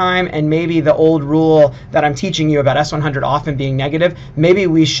changing with time, and maybe the old rule that I'm teaching you about S100 often being negative, maybe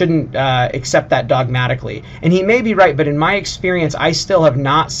we shouldn't accept that dogmatically. And he may be right, but in my experience, I still have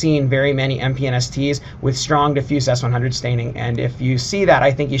not seen very many MPNSTs with strong diffuse S100 staining, and if you see that,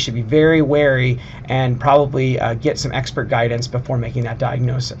 I think you should be very wary and probably get some expert guidance before making that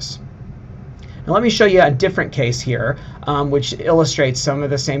diagnosis. Now let me show you a different case here, which illustrates some of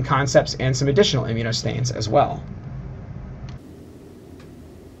the same concepts and some additional immunostains as well.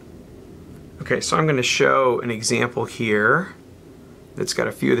 Okay, so I'm going to show an example here that's got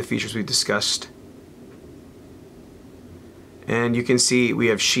a few of the features we've discussed. And you can see we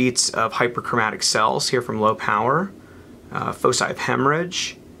have sheets of hyperchromatic cells here from low power, foci of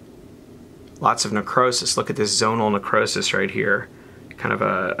hemorrhage, lots of necrosis. Look at this zonal necrosis right here, kind of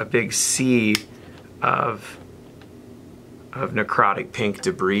a big sea of necrotic pink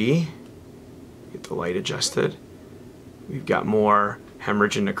debris. Get the light adjusted. We've got more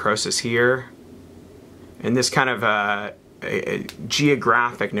hemorrhage and necrosis here. And this kind of a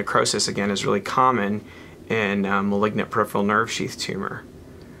geographic necrosis, again, is really common in malignant peripheral nerve sheath tumor.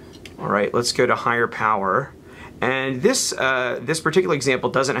 All right, let's go to higher power. And this particular example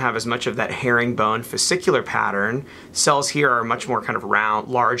doesn't have as much of that herringbone fascicular pattern. Cells here are much more kind of round,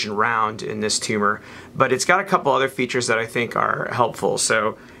 large and round in this tumor, but it's got a couple other features that I think are helpful.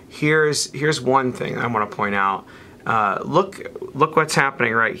 So here's one thing I want to point out. Look what's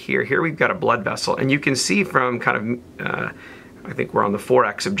happening right here. Here we've got a blood vessel, and you can see from kind of I think we're on the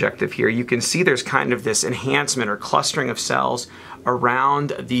 4x objective here. You can see there's kind of this enhancement or clustering of cells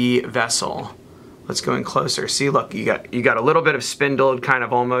around the vessel. Let's go in closer. See, look, you got a little bit of spindled, kind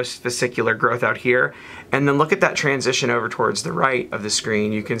of almost vesicular growth out here. And then look at that transition over towards the right of the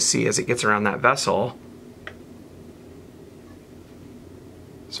screen. You can see as it gets around that vessel.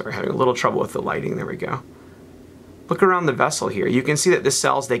 Sorry, having a little trouble with the lighting. There we go. Look around the vessel here. You can see that the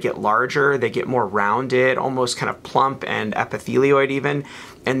cells, they get larger, they get more rounded, almost kind of plump and epithelioid even,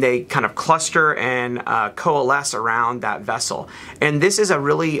 and they kind of cluster and coalesce around that vessel. And this is a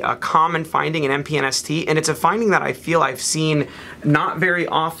really common finding in MPNST, and it's a finding that I feel I've seen not very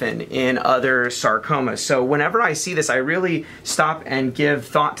often in other sarcomas. So whenever I see this, I really stop and give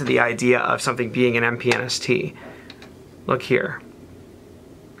thought to the idea of something being an MPNST. Look here.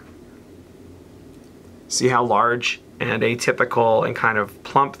 See how large and atypical and kind of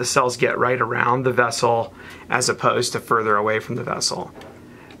plump the cells get right around the vessel as opposed to further away from the vessel.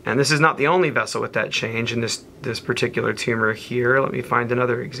 And this is not the only vessel with that change in this particular tumor here. Let me find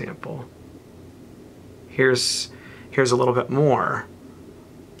another example. Here's a little bit more.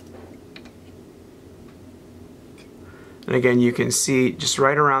 And again, you can see just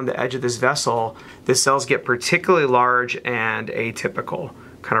right around the edge of this vessel, the cells get particularly large and atypical,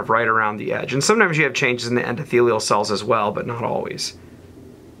 kind of right around the edge. And sometimes you have changes in the endothelial cells as well, but not always.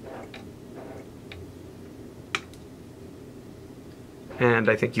 And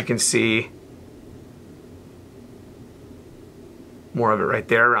I think you can see more of it right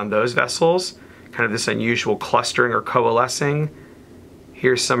there around those vessels, kind of this unusual clustering or coalescing.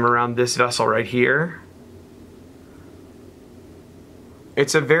 Here's some around this vessel right here.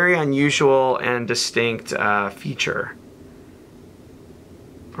 It's a very unusual and distinct feature.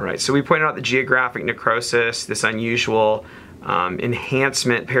 All right, so we pointed out the geographic necrosis, this unusual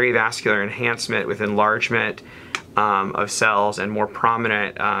enhancement, perivascular enhancement with enlargement of cells and more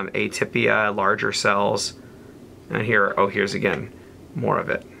prominent atypia, larger cells. And here, oh, here's again, more of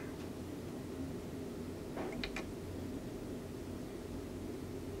it.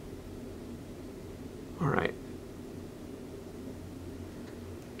 All right.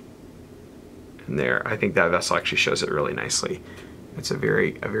 And there, I think that vessel actually shows it really nicely. It's a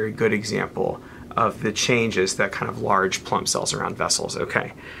very good example of the changes that kind of large plump cells around vessels.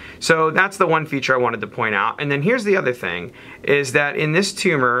 Okay, so that's the one feature I wanted to point out. And then here's the other thing, is that in this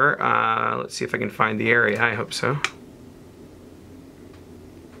tumor, let's see if I can find the area, I hope so.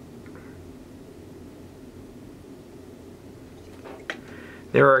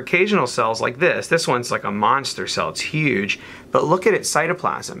 There are occasional cells like this. This one's like a monster cell, it's huge, but look at its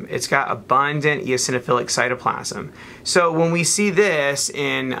cytoplasm. It's got abundant eosinophilic cytoplasm. So when we see this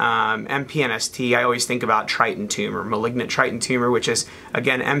in MPNST, I always think about Triton tumor, malignant Triton tumor, which is,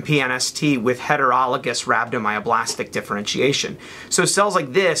 again, MPNST with heterologous rhabdomyoblastic differentiation. So cells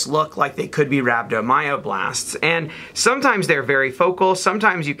like this look like they could be rhabdomyoblasts, and sometimes they're very focal,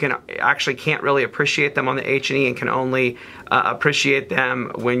 sometimes you actually can't really appreciate them on the H&E and can only appreciate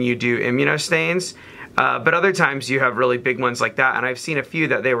them when you do immunostains. But other times you have really big ones like that, and I've seen a few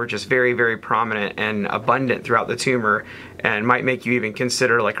that they were just very prominent and abundant throughout the tumor and might make you even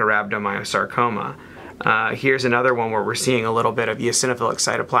consider like a rhabdomyosarcoma. Here's another one where we're seeing a little bit of eosinophilic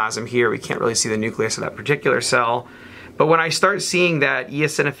cytoplasm here. We can't really see the nucleus of that particular cell. But when I start seeing that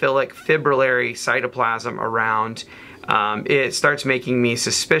eosinophilic fibrillary cytoplasm around, it starts making me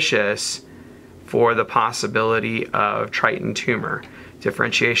suspicious for the possibility of Triton tumor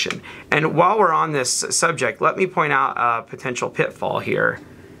differentiation. And while we're on this subject, let me point out a potential pitfall here.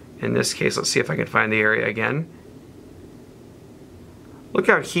 In this case, let's see if I can find the area again. Look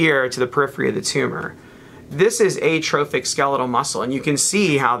out here to the periphery of the tumor. This is atrophic skeletal muscle, and you can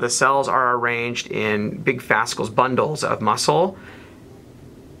see how the cells are arranged in big fascicles, bundles of muscle.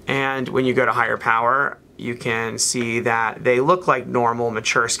 And when you go to higher power, you can see that they look like normal,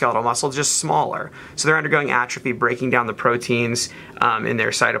 mature skeletal muscle, just smaller. So they're undergoing atrophy, breaking down the proteins in their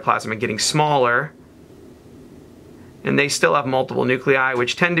cytoplasm and getting smaller. And they still have multiple nuclei,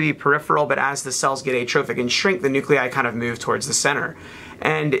 which tend to be peripheral, but as the cells get atrophic and shrink, the nuclei kind of move towards the center.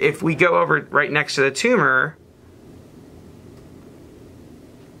 And if we go over right next to the tumor,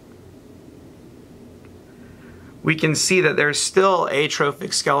 we can see that there's still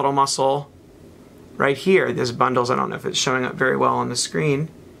atrophic skeletal muscle right here. There's bundles, I don't know if it's showing up very well on the screen.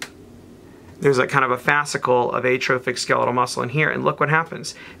 There's a kind of a fascicle of atrophic skeletal muscle in here, and look what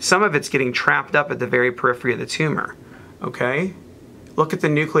happens. Some of it's getting trapped up at the very periphery of the tumor, okay? Look at the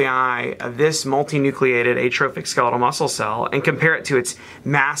nuclei of this multinucleated atrophic skeletal muscle cell and compare it to its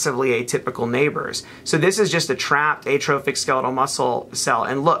massively atypical neighbors. So this is just a trapped atrophic skeletal muscle cell,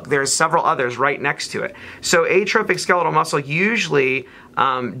 and look, there's several others right next to it. So atrophic skeletal muscle usually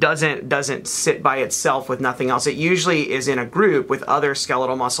doesn't sit by itself with nothing else. It usually is in a group with other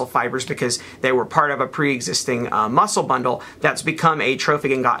skeletal muscle fibers because they were part of a pre-existing muscle bundle that's become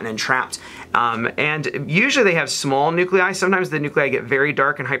atrophic and gotten entrapped. And usually they have small nuclei. Sometimes the nuclei get very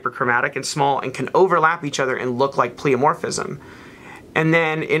dark and hyperchromatic and small and can overlap each other and look like pleomorphism. And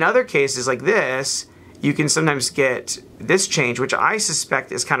then in other cases like this, you can sometimes get this change, which I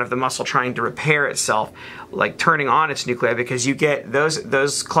suspect is kind of the muscle trying to repair itself, like turning on its nuclei, because you get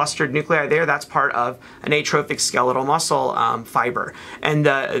those clustered nuclei there. That's part of an atrophic skeletal muscle fiber, and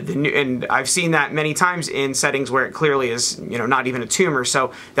and I've seen that many times in settings where it clearly is, you know, not even a tumor.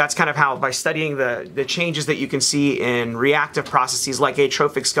 So that's kind of how, by studying the changes that you can see in reactive processes like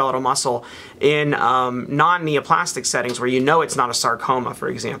atrophic skeletal muscle in non-neoplastic settings where you know it's not a sarcoma, for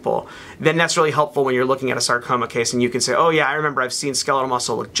example, then that's really helpful when you're looking at a sarcoma case and you can say, oh yeah, I remember I've seen skeletal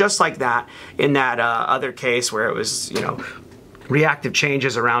muscle look just like that in that other case where it was, you know, reactive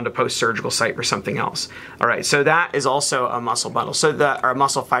changes around a post-surgical site or something else. All right, so that is also a muscle bundle, or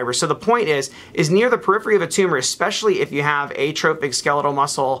muscle fiber. So the point is near the periphery of a tumor, especially if you have atrophic skeletal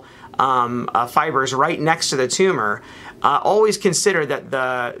muscle fibers right next to the tumor, always consider that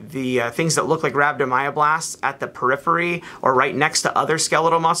the things that look like rhabdomyoblasts at the periphery or right next to other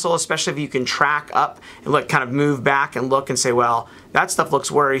skeletal muscle, especially if you can track up and look, kind of move back and look and say, well, that stuff looks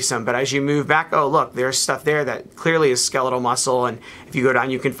worrisome, but as you move back, oh look, there's stuff there that clearly is skeletal muscle, and if you go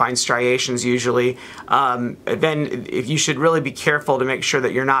down you can find striations usually. Then if you should really be careful to make sure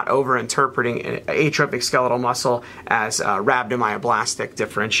that you're not over-interpreting atrophic skeletal muscle as rhabdomyoblastic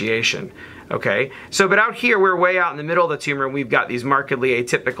differentiation. Okay, so but out here we're way out in the middle of the tumor and we've got these markedly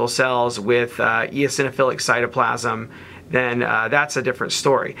atypical cells with eosinophilic cytoplasm, then that's a different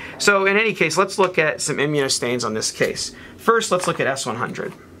story. So in any case, let's look at some immunostains on this case. First, let's look at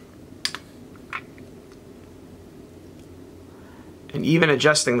S100. And even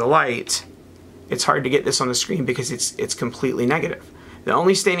adjusting the light, it's hard to get this on the screen because it's completely negative. The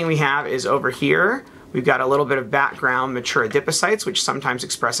only staining we have is over here. We've got a little bit of background mature adipocytes, which sometimes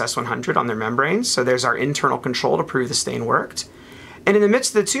express S100 on their membranes. So there's our internal control to prove the stain worked. And in the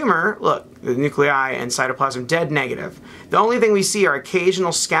midst of the tumor, look, the nuclei and cytoplasm dead negative. The only thing we see are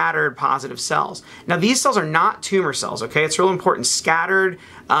occasional scattered positive cells. Now these cells are not tumor cells, okay? It's real important. Scattered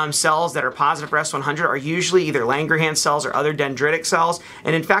cells that are positive for S100 are usually either Langerhans cells or other dendritic cells.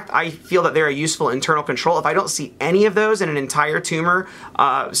 And in fact, I feel that they're a useful internal control. If I don't see any of those in an entire tumor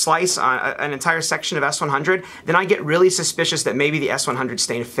slice, an entire section of S100, then I get really suspicious that maybe the S100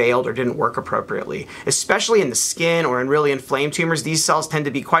 stain failed or didn't work appropriately. Especially in the skin or in really inflamed tumors, these cells tend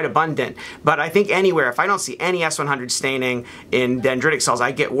to be quite abundant. But I think anywhere, if I don't see any S100 staining in dendritic cells,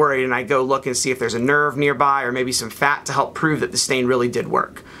 I get worried and I go look and see if there's a nerve nearby or maybe some fat to help prove that the stain really did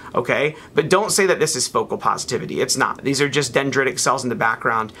work. Okay, but don't say that this is focal positivity. It's not. These are just dendritic cells in the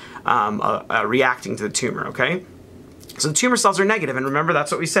background reacting to the tumor, okay? So the tumor cells are negative, and remember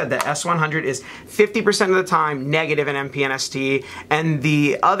that's what we said, that S100 is 50% of the time negative in MPNST, and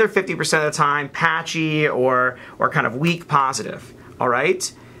the other 50% of the time patchy or kind of weak positive, all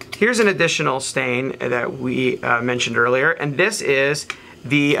right? Here's an additional stain that we mentioned earlier, and this is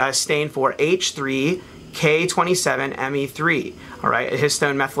the stain for H3K27ME3, all right, a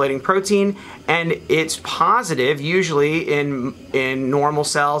histone methylating protein, and it's positive usually in normal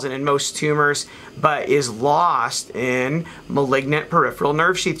cells and in most tumors, but is lost in malignant peripheral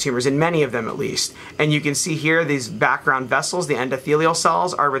nerve sheath tumors, in many of them at least. And you can see here these background vessels, the endothelial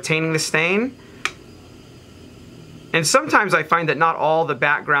cells, are retaining the stain. And sometimes I find that not all the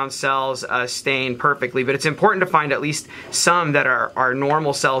background cells stain perfectly, but it's important to find at least some that are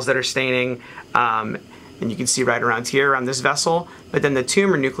normal cells that are staining. And you can see right around here on this vessel, but then the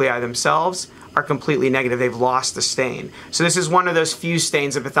tumor nuclei themselves are completely negative. They've lost the stain. So this is one of those few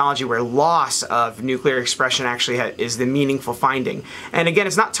stains in pathology where loss of nuclear expression actually is the meaningful finding. And again,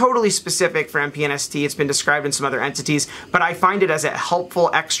 it's not totally specific for MPNST. It's been described in some other entities, but I find it as a helpful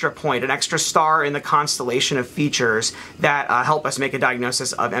extra point, an extra star in the constellation of features that help us make a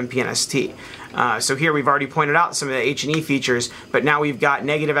diagnosis of MPNST. So here we've already pointed out some of the H&E features, but now we've got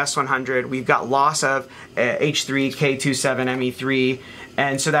negative S100, we've got loss of H3K27ME3,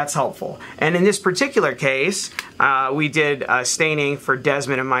 and so that's helpful. And in this particular case, we did staining for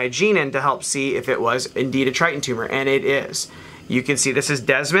desmin and myogenin to help see if it was indeed a Triton tumor, and it is. You can see this is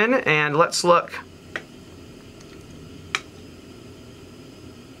desmin, and let's look.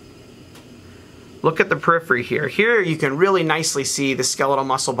 Look at the periphery here. Here you can really nicely see the skeletal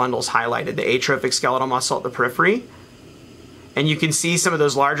muscle bundles highlighted, the atrophic skeletal muscle at the periphery. And you can see some of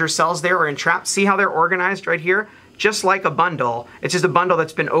those larger cells there are entrapped. See how they're organized right here? just like a bundle. It's just a bundle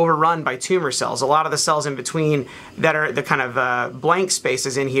that's been overrun by tumor cells. A lot of the cells in between that are the kind of blank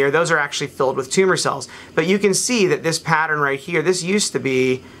spaces in here, those are actually filled with tumor cells. But you can see that this pattern right here, this used to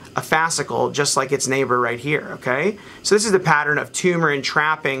be a fascicle just like its neighbor right here, okay? So this is the pattern of tumor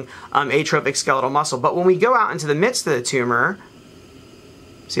entrapping atrophic skeletal muscle. But when we go out into the midst of the tumor,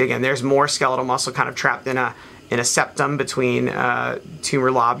 see again, there's more skeletal muscle kind of trapped in a septum between tumor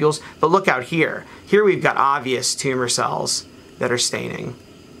lobules. But look out here. Here we've got obvious tumor cells that are staining.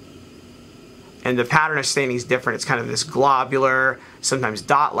 And the pattern of staining is different. It's kind of this globular, sometimes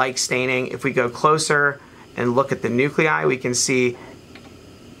dot-like staining. If we go closer and look at the nuclei, we can see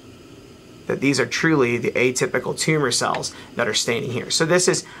that these are truly the atypical tumor cells that are staining here. So this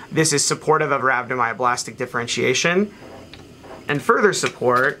is supportive of rhabdomyoblastic differentiation. And further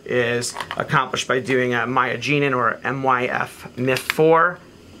support is accomplished by doing a myogenin or MYF-MIF4.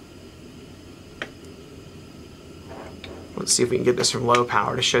 Let's see if we can get this from low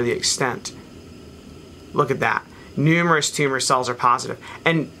power to show the extent. Look at that. Numerous tumor cells are positive.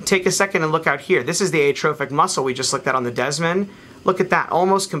 And take a second and look out here. This is the atrophic muscle we just looked at on the desmin. Look at that,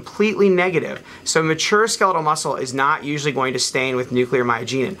 almost completely negative. So mature skeletal muscle is not usually going to stain with nuclear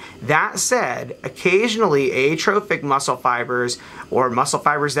myogenin. That said, occasionally atrophic muscle fibers or muscle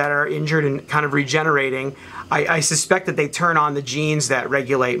fibers that are injured and kind of regenerating, I suspect that they turn on the genes that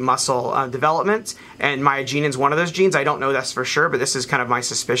regulate muscle development, and myogenin is one of those genes. I don't know this for sure, but this is kind of my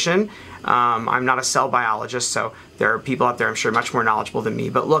suspicion. I'm not a cell biologist, so there are people out there I'm sure much more knowledgeable than me.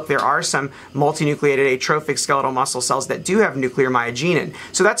 But look, there are some multinucleated atrophic skeletal muscle cells that do have nuclear myogenin.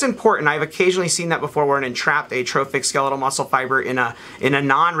 So that's important. I've occasionally seen that before where an entrapped atrophic skeletal muscle fiber in a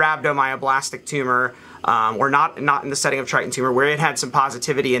non-rhabdomyoblastic tumor or not in the setting of Triton tumor where it had some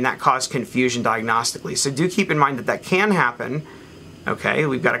positivity and that caused confusion diagnostically. So do keep in mind that that can happen. Okay,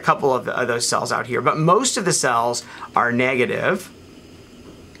 we've got a couple of those cells out here, but most of the cells are negative.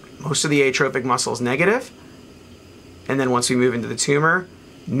 Most of the atrophic muscle is negative. And then once we move into the tumor,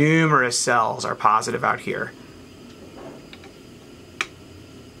 numerous cells are positive out here.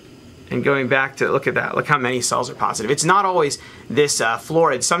 And going back to, look at that, look how many cells are positive. It's not always this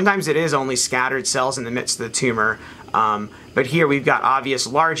florid. Sometimes it is only scattered cells in the midst of the tumor. But here we've got obvious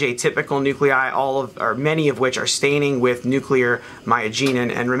large atypical nuclei, many of which are staining with nuclear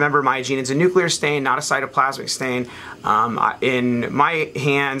myogenin. And remember, myogenin is a nuclear stain, not a cytoplasmic stain. In my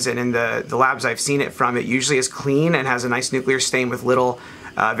hands and in the labs I've seen it from, it usually is clean and has a nice nuclear stain with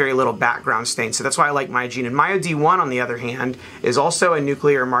very little background stain. So that's why I like myogenin. MyoD1, on the other hand, is also a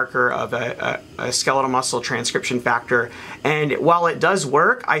nuclear marker of a skeletal muscle transcription factor. And while it does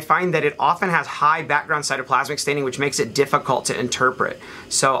work, I find that it often has high background cytoplasmic staining, which makes it difficult to interpret.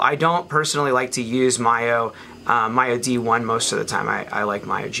 So I don't personally like to use MyoD1 most of the time. I like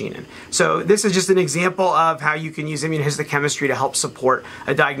myogenin. So this is just an example of how you can use immunohistochemistry to help support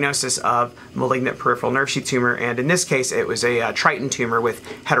a diagnosis of malignant peripheral nerve sheath tumor, and in this case it was a Triton tumor with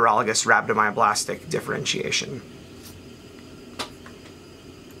heterologous rhabdomyoblastic differentiation.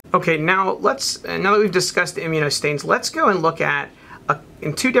 Okay, now that we've discussed the immunostains, let's go and look at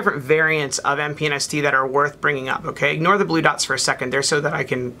in two different variants of MPNST that are worth bringing up. Okay, ignore the blue dots for a second there so that I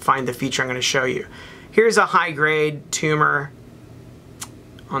can find the feature I'm going to show you. Here's a high-grade tumor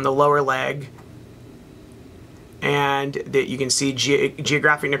on the lower leg, and that you can see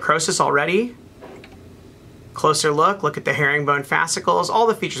geographic necrosis already. Closer look at the herringbone fascicles, all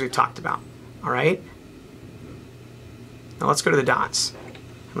the features we've talked about. All right. Now let's go to the dots.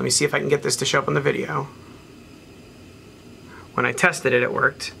 Let me see if I can get this to show up on the video. When I tested it, it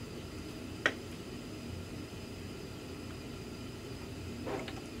worked.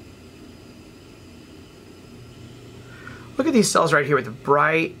 Look at these cells right here with the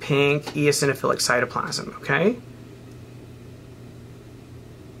bright pink eosinophilic cytoplasm, okay?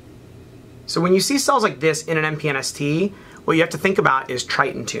 So when you see cells like this in an MPNST, what you have to think about is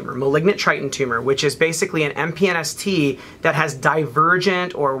Triton tumor, malignant Triton tumor, which is basically an MPNST that has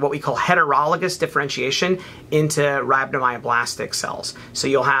divergent, or what we call heterologous differentiation into rhabdomyoblastic cells. So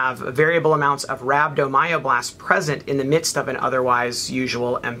you'll have variable amounts of rhabdomyoblast present in the midst of an otherwise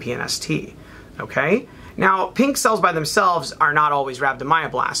usual MPNST, okay? Now, pink cells by themselves are not always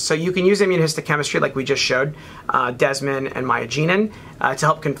rhabdomyoblasts, so you can use immunohistochemistry like we just showed, desmin and myogenin, to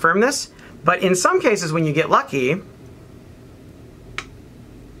help confirm this. But in some cases, when you get lucky,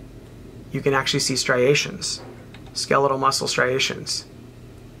 you can actually see striations, skeletal muscle striations.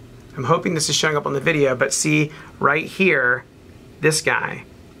 I'm hoping this is showing up on the video, but see right here, this guy.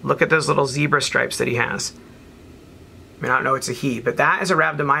 Look at those little zebra stripes that he has. I mean, I don't know it's a he, but that is a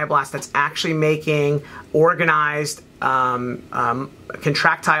rhabdomyoblast that's actually making organized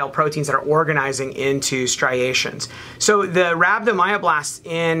contractile proteins that are organizing into striations. So the rhabdomyoblasts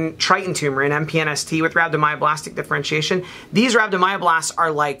in Triton tumor, in MPNST with rhabdomyoblastic differentiation, these rhabdomyoblasts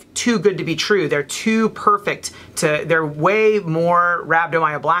are like too good to be true. They're too perfect they're way more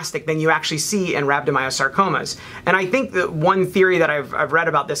rhabdomyoblastic than you actually see in rhabdomyosarcomas. And I think that one theory that I've read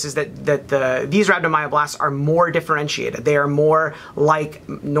about this is that these rhabdomyoblasts are more differentiated. They are more like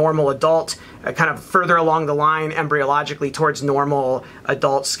normal adult, kind of further along the line embryologically towards normal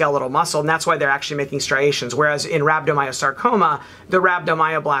adult skeletal muscle, and that's why they're actually making striations. Whereas in rhabdomyosarcoma, the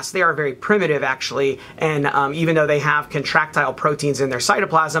rhabdomyoblasts, they are very primitive actually, and even though they have contractile proteins in their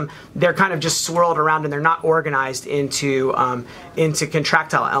cytoplasm, they're kind of just swirled around and they're not organized into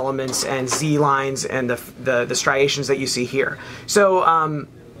contractile elements and Z lines and the striations that you see here. So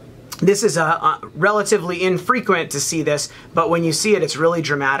this is relatively infrequent to see this, but when you see it, it's really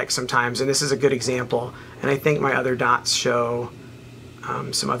dramatic sometimes, and this is a good example. And I think my other dots show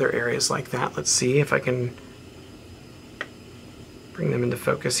some other areas like that. Let's see if I can bring them into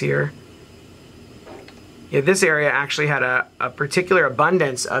focus here. Yeah, this area actually had a particular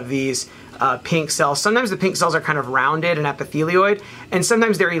abundance of these pink cells. Sometimes the pink cells are kind of rounded and epithelioid, and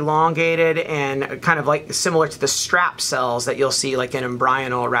sometimes they're elongated and kind of like similar to the strap cells that you'll see like in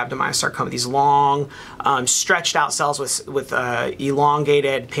embryonal rhabdomyosarcoma, these long stretched out cells with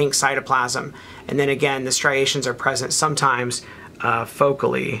elongated pink cytoplasm. And then again, the striations are present sometimes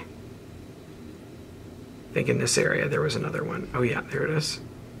focally. I think in this area there was another one. Oh yeah, there it is.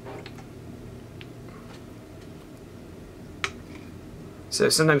 So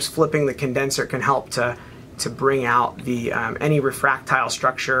sometimes flipping the condenser can help to bring out the any refractile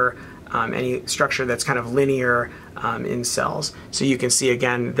structure, any structure that's kind of linear in cells. So you can see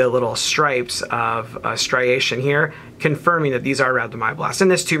again the little stripes of striation here, confirming that these are rhabdomyoblasts.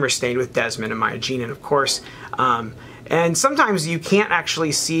 And this tumor is stained with desmin and myogenin, of course. And sometimes you can't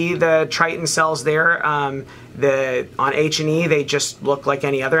actually see the Triton cells there. On H&E, they just look like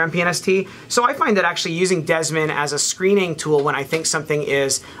any other MPNST. So I find that actually using desmin as a screening tool when I think something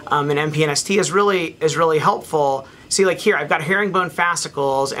is an MPNST is really helpful. See, like here, I've got herringbone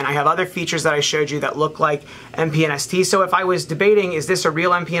fascicles, and I have other features that I showed you that look like MPNST. So if I was debating, is this a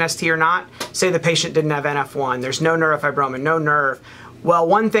real MPNST or not? Say the patient didn't have NF1, there's no neurofibroma, no nerve. Well,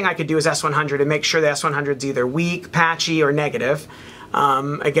 one thing I could do is S100 and make sure the S100 is either weak, patchy, or negative.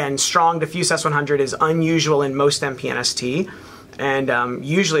 Again, strong diffuse S100 is unusual in most MPNST, and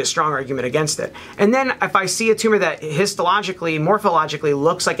usually a strong argument against it. And then if I see a tumor that histologically, morphologically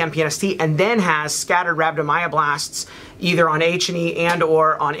looks like MPNST and then has scattered rhabdomyoblasts either on H&E and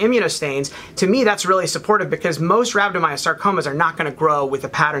or on immunostains, to me that's really supportive because most rhabdomyosarcomas are not going to grow with a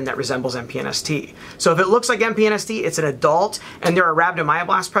pattern that resembles MPNST. So if it looks like MPNST, it's an adult, and there are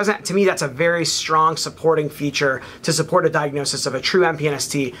rhabdomyoblasts present, to me that's a very strong supporting feature to support a diagnosis of a true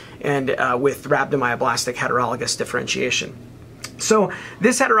MPNST and with rhabdomyoblastic heterologous differentiation. So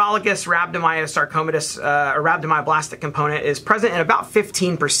this heterologous rhabdomyosarcomatous or rhabdomyoblastic component is present in about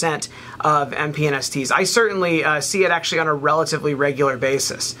 15% of MPNSTs. I certainly see it actually on a relatively regular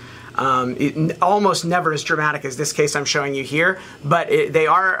basis. Almost never as dramatic as this case I'm showing you here, but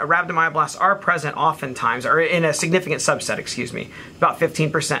rhabdomyoblasts are present oftentimes, or in a significant subset, excuse me, about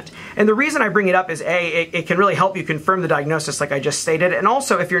 15%. And the reason I bring it up is it can really help you confirm the diagnosis like I just stated, and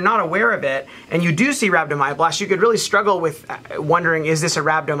also if you're not aware of it and you do see rhabdomyoblasts, you could really struggle with wondering, is this a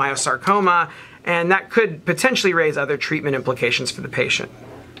rhabdomyosarcoma? And that could potentially raise other treatment implications for the patient.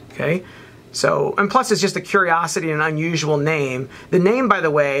 Okay? So, and plus it's just a curiosity and an unusual name. The name, by the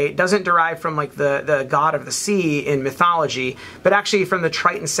way, doesn't derive from like the god of the sea in mythology, but actually from the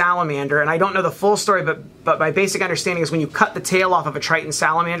Triton salamander. And I don't know the full story, but my basic understanding is when you cut the tail off of a Triton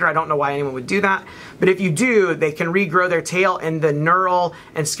salamander, I don't know why anyone would do that, but if you do, they can regrow their tail and the neural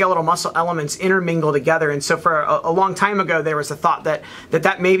and skeletal muscle elements intermingle together. And so for a long time ago, there was a thought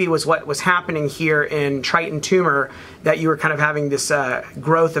that maybe was what was happening here in Triton tumor, that you were kind of having this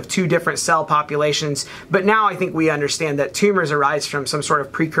growth of two different cell populations. But now I think we understand that tumors arise from some sort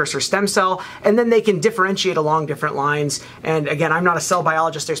of precursor stem cell, and then they can differentiate along different lines. And again, I'm not a cell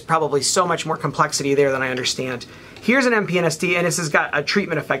biologist. There's probably so much more complexity there than I understand. Here's an MPNST, and this has got a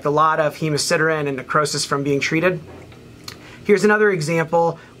treatment effect, a lot of hemosiderin and necrosis from being treated. Here's another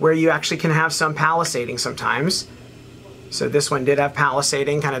example where you actually can have some palisading sometimes. So this one did have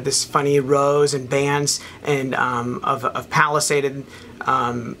palisading, kind of this funny rows and bands and of palisaded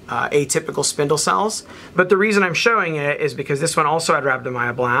atypical spindle cells. But the reason I'm showing it is because this one also had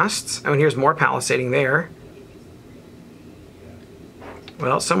rhabdomyoblasts. Oh, and here's more palisading there.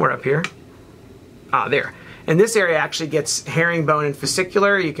 Well, somewhere up here. Ah, there. And this area actually gets herringbone and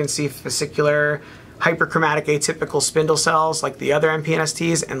fascicular. You can see fascicular hyperchromatic atypical spindle cells like the other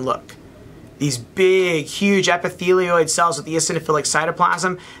MPNSTs, and look. These big, huge epithelioid cells with eosinophilic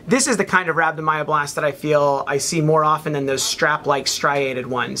cytoplasm. This is the kind of rhabdomyoblast that I feel I see more often than those strap-like striated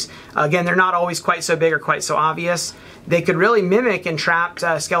ones. Again, they're not always quite so big or quite so obvious. They could really mimic entrapped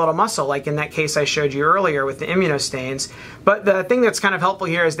skeletal muscle, like in that case I showed you earlier with the immunostains. But the thing that's kind of helpful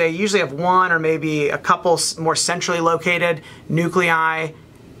here is they usually have one or maybe a couple more centrally located nuclei,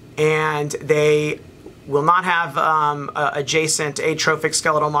 and they will not have adjacent atrophic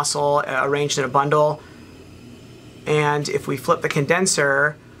skeletal muscle arranged in a bundle. And if we flip the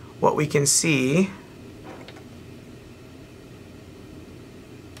condenser, what we can see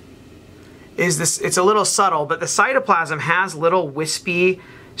is this. It's a little subtle, but the cytoplasm has little wispy,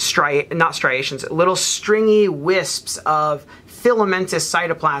 not striations, little stringy wisps of filamentous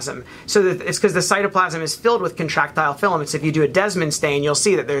cytoplasm. So that it's because the cytoplasm is filled with contractile filaments. If you do a Desmond stain, you'll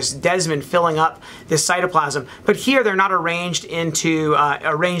see that there's Desmond filling up this cytoplasm. But here they're not arranged into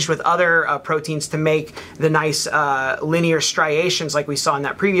arranged with other proteins to make the nice linear striations like we saw in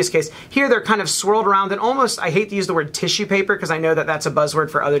that previous case. Here they're kind of swirled around and almost, I hate to use the word tissue paper because I know that that's a buzzword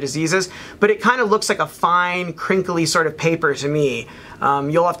for other diseases, but it kind of looks like a fine, crinkly sort of paper to me.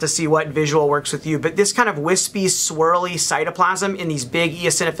 You'll have to see what visual works with you, but this kind of wispy, swirly cytoplasm in these big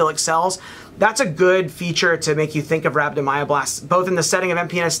eosinophilic cells, that's a good feature to make you think of rhabdomyoblasts, both in the setting of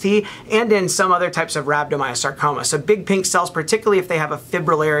MPNST and in some other types of rhabdomyosarcoma. So big pink cells, particularly if they have a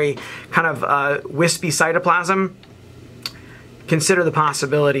fibrillary kind of wispy cytoplasm, consider the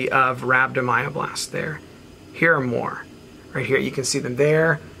possibility of rhabdomyoblast there. Here are more. Right here, you can see them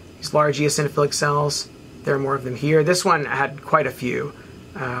there. These large eosinophilic cells. There are more of them here. This one had quite a few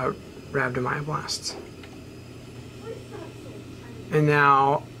rhabdomyoblasts. And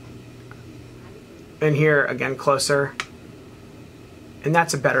now, and here again closer. And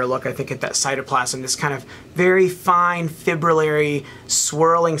that's a better look, I think, at that cytoplasm, this kind of very fine, fibrillary,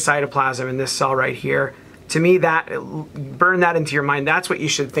 swirling cytoplasm in this cell right here. To me, burn that into your mind. That's what you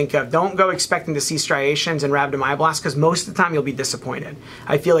should think of. Don't go expecting to see striations in rhabdomyoblasts, because most of the time you'll be disappointed.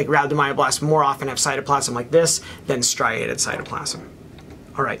 I feel like rhabdomyoblasts more often have cytoplasm like this than striated cytoplasm.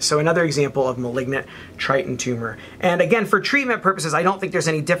 All right, so another example of malignant Triton tumor. And again, for treatment purposes, I don't think there's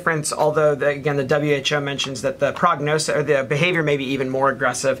any difference, although, again, the WHO mentions that the prognosis, or the behavior may be even more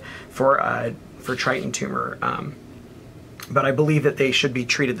aggressive for Triton tumor. But I believe that they should be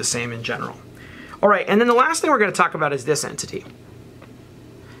treated the same in general. All right, and then the last thing we're going to talk about is this entity.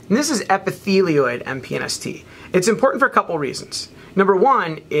 And this is Epithelioid MPNST. It's important for a couple reasons. Number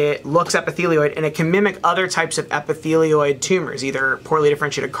one, it looks epithelioid and it can mimic other types of epithelioid tumors, either poorly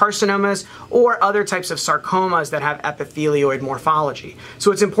differentiated carcinomas or other types of sarcomas that have epithelioid morphology.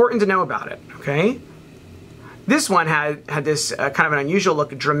 So it's important to know about it, okay? This one had this kind of an unusual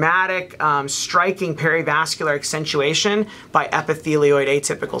look, dramatic, striking perivascular accentuation by epithelioid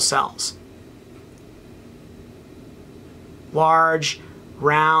atypical cells. Large,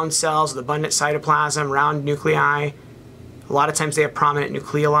 round cells with abundant cytoplasm, round nuclei. A lot of times they have prominent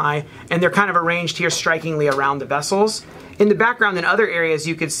nucleoli, and they're kind of arranged here strikingly around the vessels. In the background, in other areas,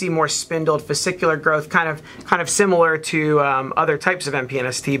 you could see more spindled fascicular growth, kind of similar to other types of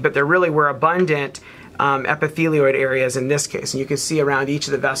MPNST, but there really were abundant epithelioid areas in this case, and you can see around each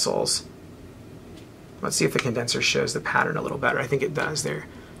of the vessels. Let's see if the condenser shows the pattern a little better. I think it does there.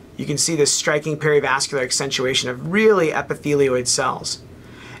 You can see this striking perivascular accentuation of really epithelioid cells.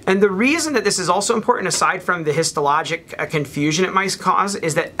 And the reason that this is also important, aside from the histologic confusion it might cause,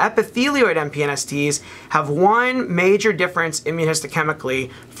 is that epithelioid MPNSTs have one major difference immunohistochemically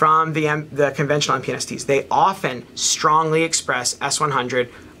from the conventional MPNSTs. They often strongly express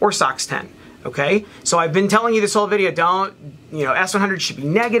S100 or SOX10. Okay, so I've been telling you this whole video, S100 should be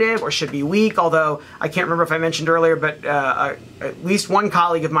negative or should be weak, although I can't remember if I mentioned earlier, but at least one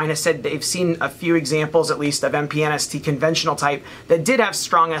colleague of mine has said they've seen a few examples, at least, of MPNST conventional type that did have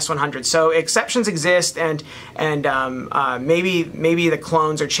strong S100. So exceptions exist, and maybe the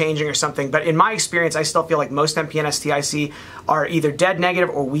clones are changing or something, but in my experience, I still feel like most MPNST I see are either dead negative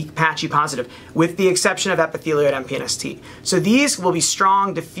or weak patchy positive, with the exception of epithelioid MPNST. So these will be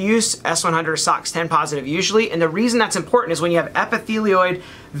strong, diffuse S100 or SOX10 positive usually, and the reason that's important is when you have epithelioid,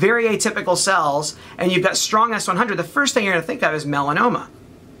 very atypical cells, and you've got strong S100, the first thing you're going to think of is melanoma,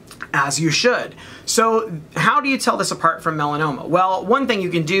 as you should. So how do you tell this apart from melanoma? Well, one thing,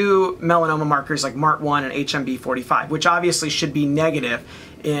 you can do melanoma markers like MART1 and HMB45, which obviously should be negative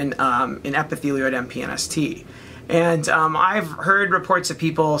in epithelioid MPNST. And I've heard reports of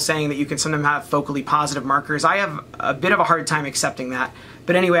people saying that you can sometimes have focally positive markers. I have a bit of a hard time accepting that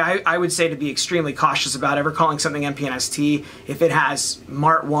But anyway, I would say to be extremely cautious about ever calling something MPNST if it has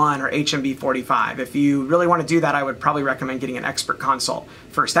MART1 or HMB45. If you really want to do that, I would probably recommend getting an expert consult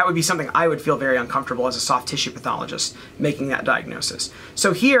first. That would be something I would feel very uncomfortable as a soft tissue pathologist making that diagnosis.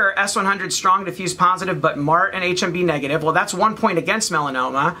 So here, S100 strong diffuse positive, but MART and HMB negative. Well, that's 1 point against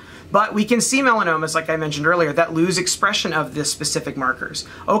melanoma. But we can see melanomas, like I mentioned earlier, that lose expression of the specific markers.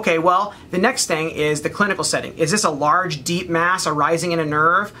 Okay, well, the next thing is the clinical setting. Is this a large, deep mass arising in a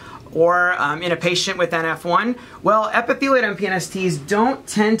nerve or in a patient with NF1? Well, epithelioid MPNSTs don't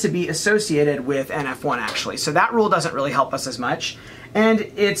tend to be associated with NF1, actually. So that rule doesn't really help us as much. And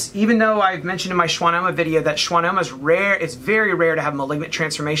it's, even though I've mentioned in my schwannoma video that schwannoma is rare, it's very rare to have malignant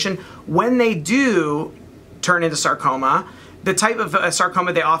transformation. When they do turn into sarcoma, the type of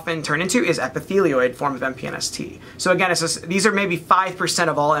sarcoma they often turn into is epithelioid form of MPNST. So again, these are maybe 5%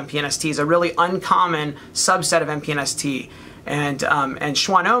 of all MPNSTs, a really uncommon subset of MPNST. And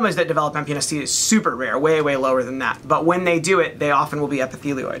schwannomas that develop MPNST is super rare, way, way lower than that. But when they do it, they often will be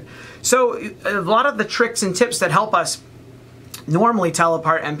epithelioid. So a lot of the tricks and tips that help us normally tell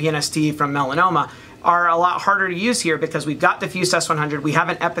apart MPNST from melanoma are a lot harder to use here because we've got diffuse S100, we have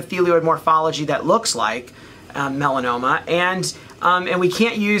an epithelioid morphology that looks like melanoma, and we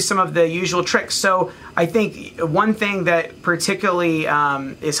can't use some of the usual tricks. So I think one thing that particularly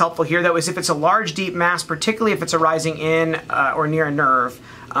is helpful here, though, is if it's a large, deep mass, particularly if it's arising in or near a nerve,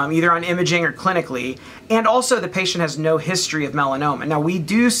 either on imaging or clinically, and also the patient has no history of melanoma. Now, we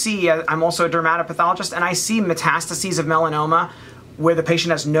do see, I'm also a dermatopathologist, and I see metastases of melanoma where the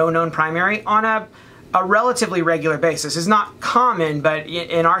patient has no known primary on a relatively regular basis. It's not common, but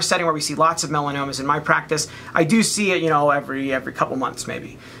in our setting where we see lots of melanomas in my practice, I do see it, every couple months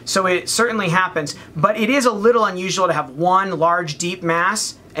maybe. So it certainly happens, but it is a little unusual to have one large deep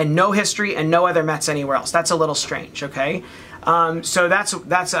mass and no history and no other mets anywhere else. That's a little strange, okay? So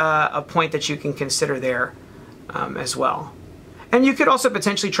that's a point that you can consider there as well. And you could also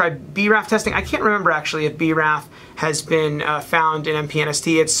potentially try BRAF testing. I can't remember actually if BRAF has been found in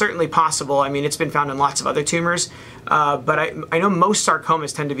MPNST. It's certainly possible. I mean, it's been found in lots of other tumors, but I know most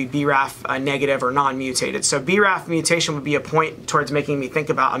sarcomas tend to be BRAF negative or non-mutated. So BRAF mutation would be a point towards making me think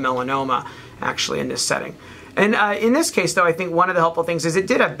about a melanoma actually in this setting. And in this case, though, I think one of the helpful things is it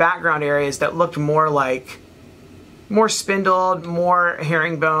did have background areas that looked more spindled, more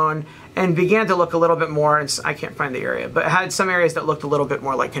herringbone, and began to look a little bit more, and I can't find the area, but it had some areas that looked a little bit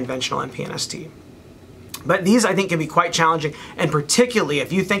more like conventional MPNST. But these, I think, can be quite challenging, and particularly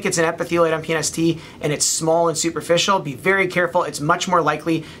if you think it's an epithelioid MPNST and it's small and superficial, be very careful. It's much more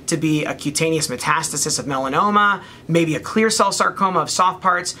likely to be a cutaneous metastasis of melanoma, maybe a clear cell sarcoma of soft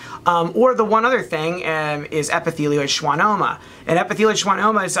parts, or the one other thing is epithelioid schwannoma. And epithelioid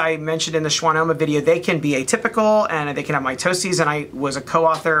schwannoma, as I mentioned in the schwannoma video, they can be atypical and they can have mitoses, and I was a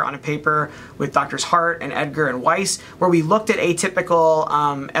co-author on a paper with Drs. Hart and Edgar and Weiss where we looked at atypical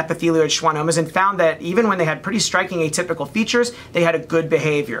epithelioid schwannomas and found that even when they had pretty striking atypical features, they had a good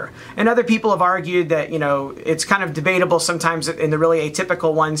behavior. And other people have argued that, it's kind of debatable sometimes in the really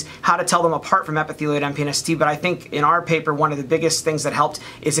atypical ones how to tell them apart from epithelioid MPNST, but I think in our paper one of the biggest things that helped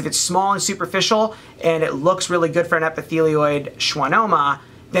is if it's small and superficial and it looks really good for an epithelioid schwannoma,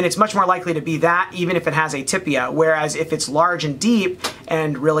 then it's much more likely to be that, even if it has atypia. Whereas if it's large and deep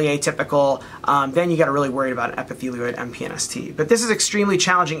and really atypical, then you got to really worry about an epithelioid MPNST. But this is an extremely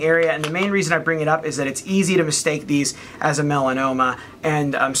challenging area, and the main reason I bring it up is that it's easy to mistake these as a melanoma,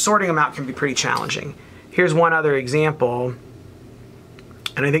 and sorting them out can be pretty challenging. Here's one other example,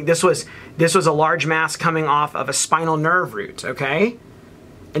 and I think this was a large mass coming off of a spinal nerve root, okay?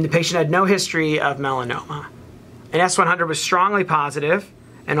 And the patient had no history of melanoma. And S100 was strongly positive,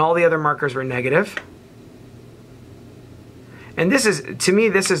 and all the other markers were negative. And this is, to me,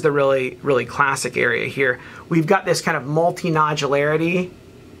 this is the really, really classic area here. We've got this kind of multinodularity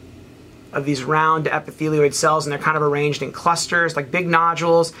of these round epithelioid cells, and they're kind of arranged in clusters, like big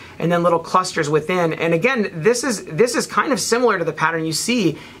nodules, and then little clusters within. And again, this is kind of similar to the pattern you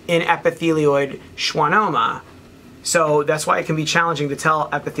see in epithelioid schwannoma. So that's why it can be challenging to tell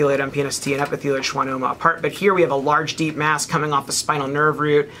epithelioid MPNST and epithelioid schwannoma apart. But here we have a large deep mass coming off the spinal nerve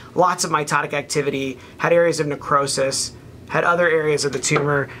root, lots of mitotic activity, had areas of necrosis, had other areas of the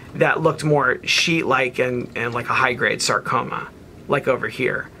tumor that looked more sheet-like and like a high-grade sarcoma, like over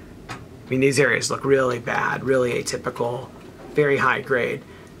here. I mean, these areas look really bad, really atypical, very high grade.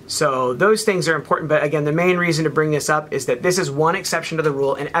 So those things are important, but again, the main reason to bring this up is that this is one exception to the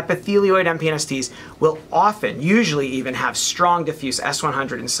rule, and epithelioid MPNSTs will often, usually even, have strong diffuse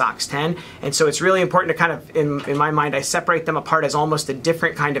S100 and SOX10, and so it's really important to kind of, in my mind, I separate them apart as almost a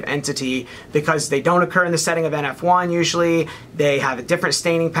different kind of entity because they don't occur in the setting of NF1 usually, they have a different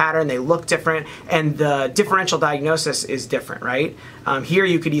staining pattern, they look different, and the differential diagnosis is different, right? Here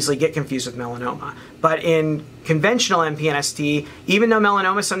you could easily get confused with melanoma. But in conventional MPNST, even though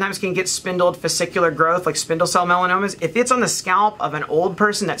melanoma sometimes can get spindled fascicular growth, like spindle cell melanomas, if it's on the scalp of an old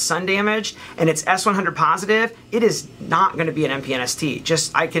person that's sun damaged and it's S100 positive, it is not going to be an MPNST.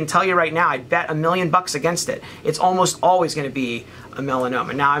 Just, I can tell you right now, I'd bet $1 million against it. It's almost always going to be a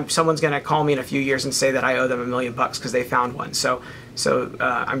melanoma. Now, someone's going to call me in a few years and say that I owe them $1 million because they found one. So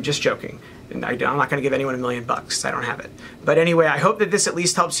I'm just joking. And I'm not going to give anyone $1 million. I don't have it. But anyway, I hope that this at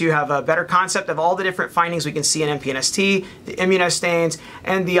least helps you have a better concept of all the different findings we can see in MPNST, the immunostains,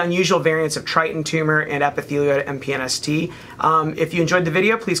 and the unusual variants of Triton tumor and epithelioid MPNST. If you enjoyed the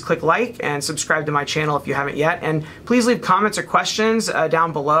video, please click like and subscribe to my channel if you haven't yet. And please leave comments or questions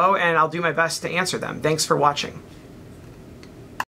down below, and I'll do my best to answer them. Thanks for watching.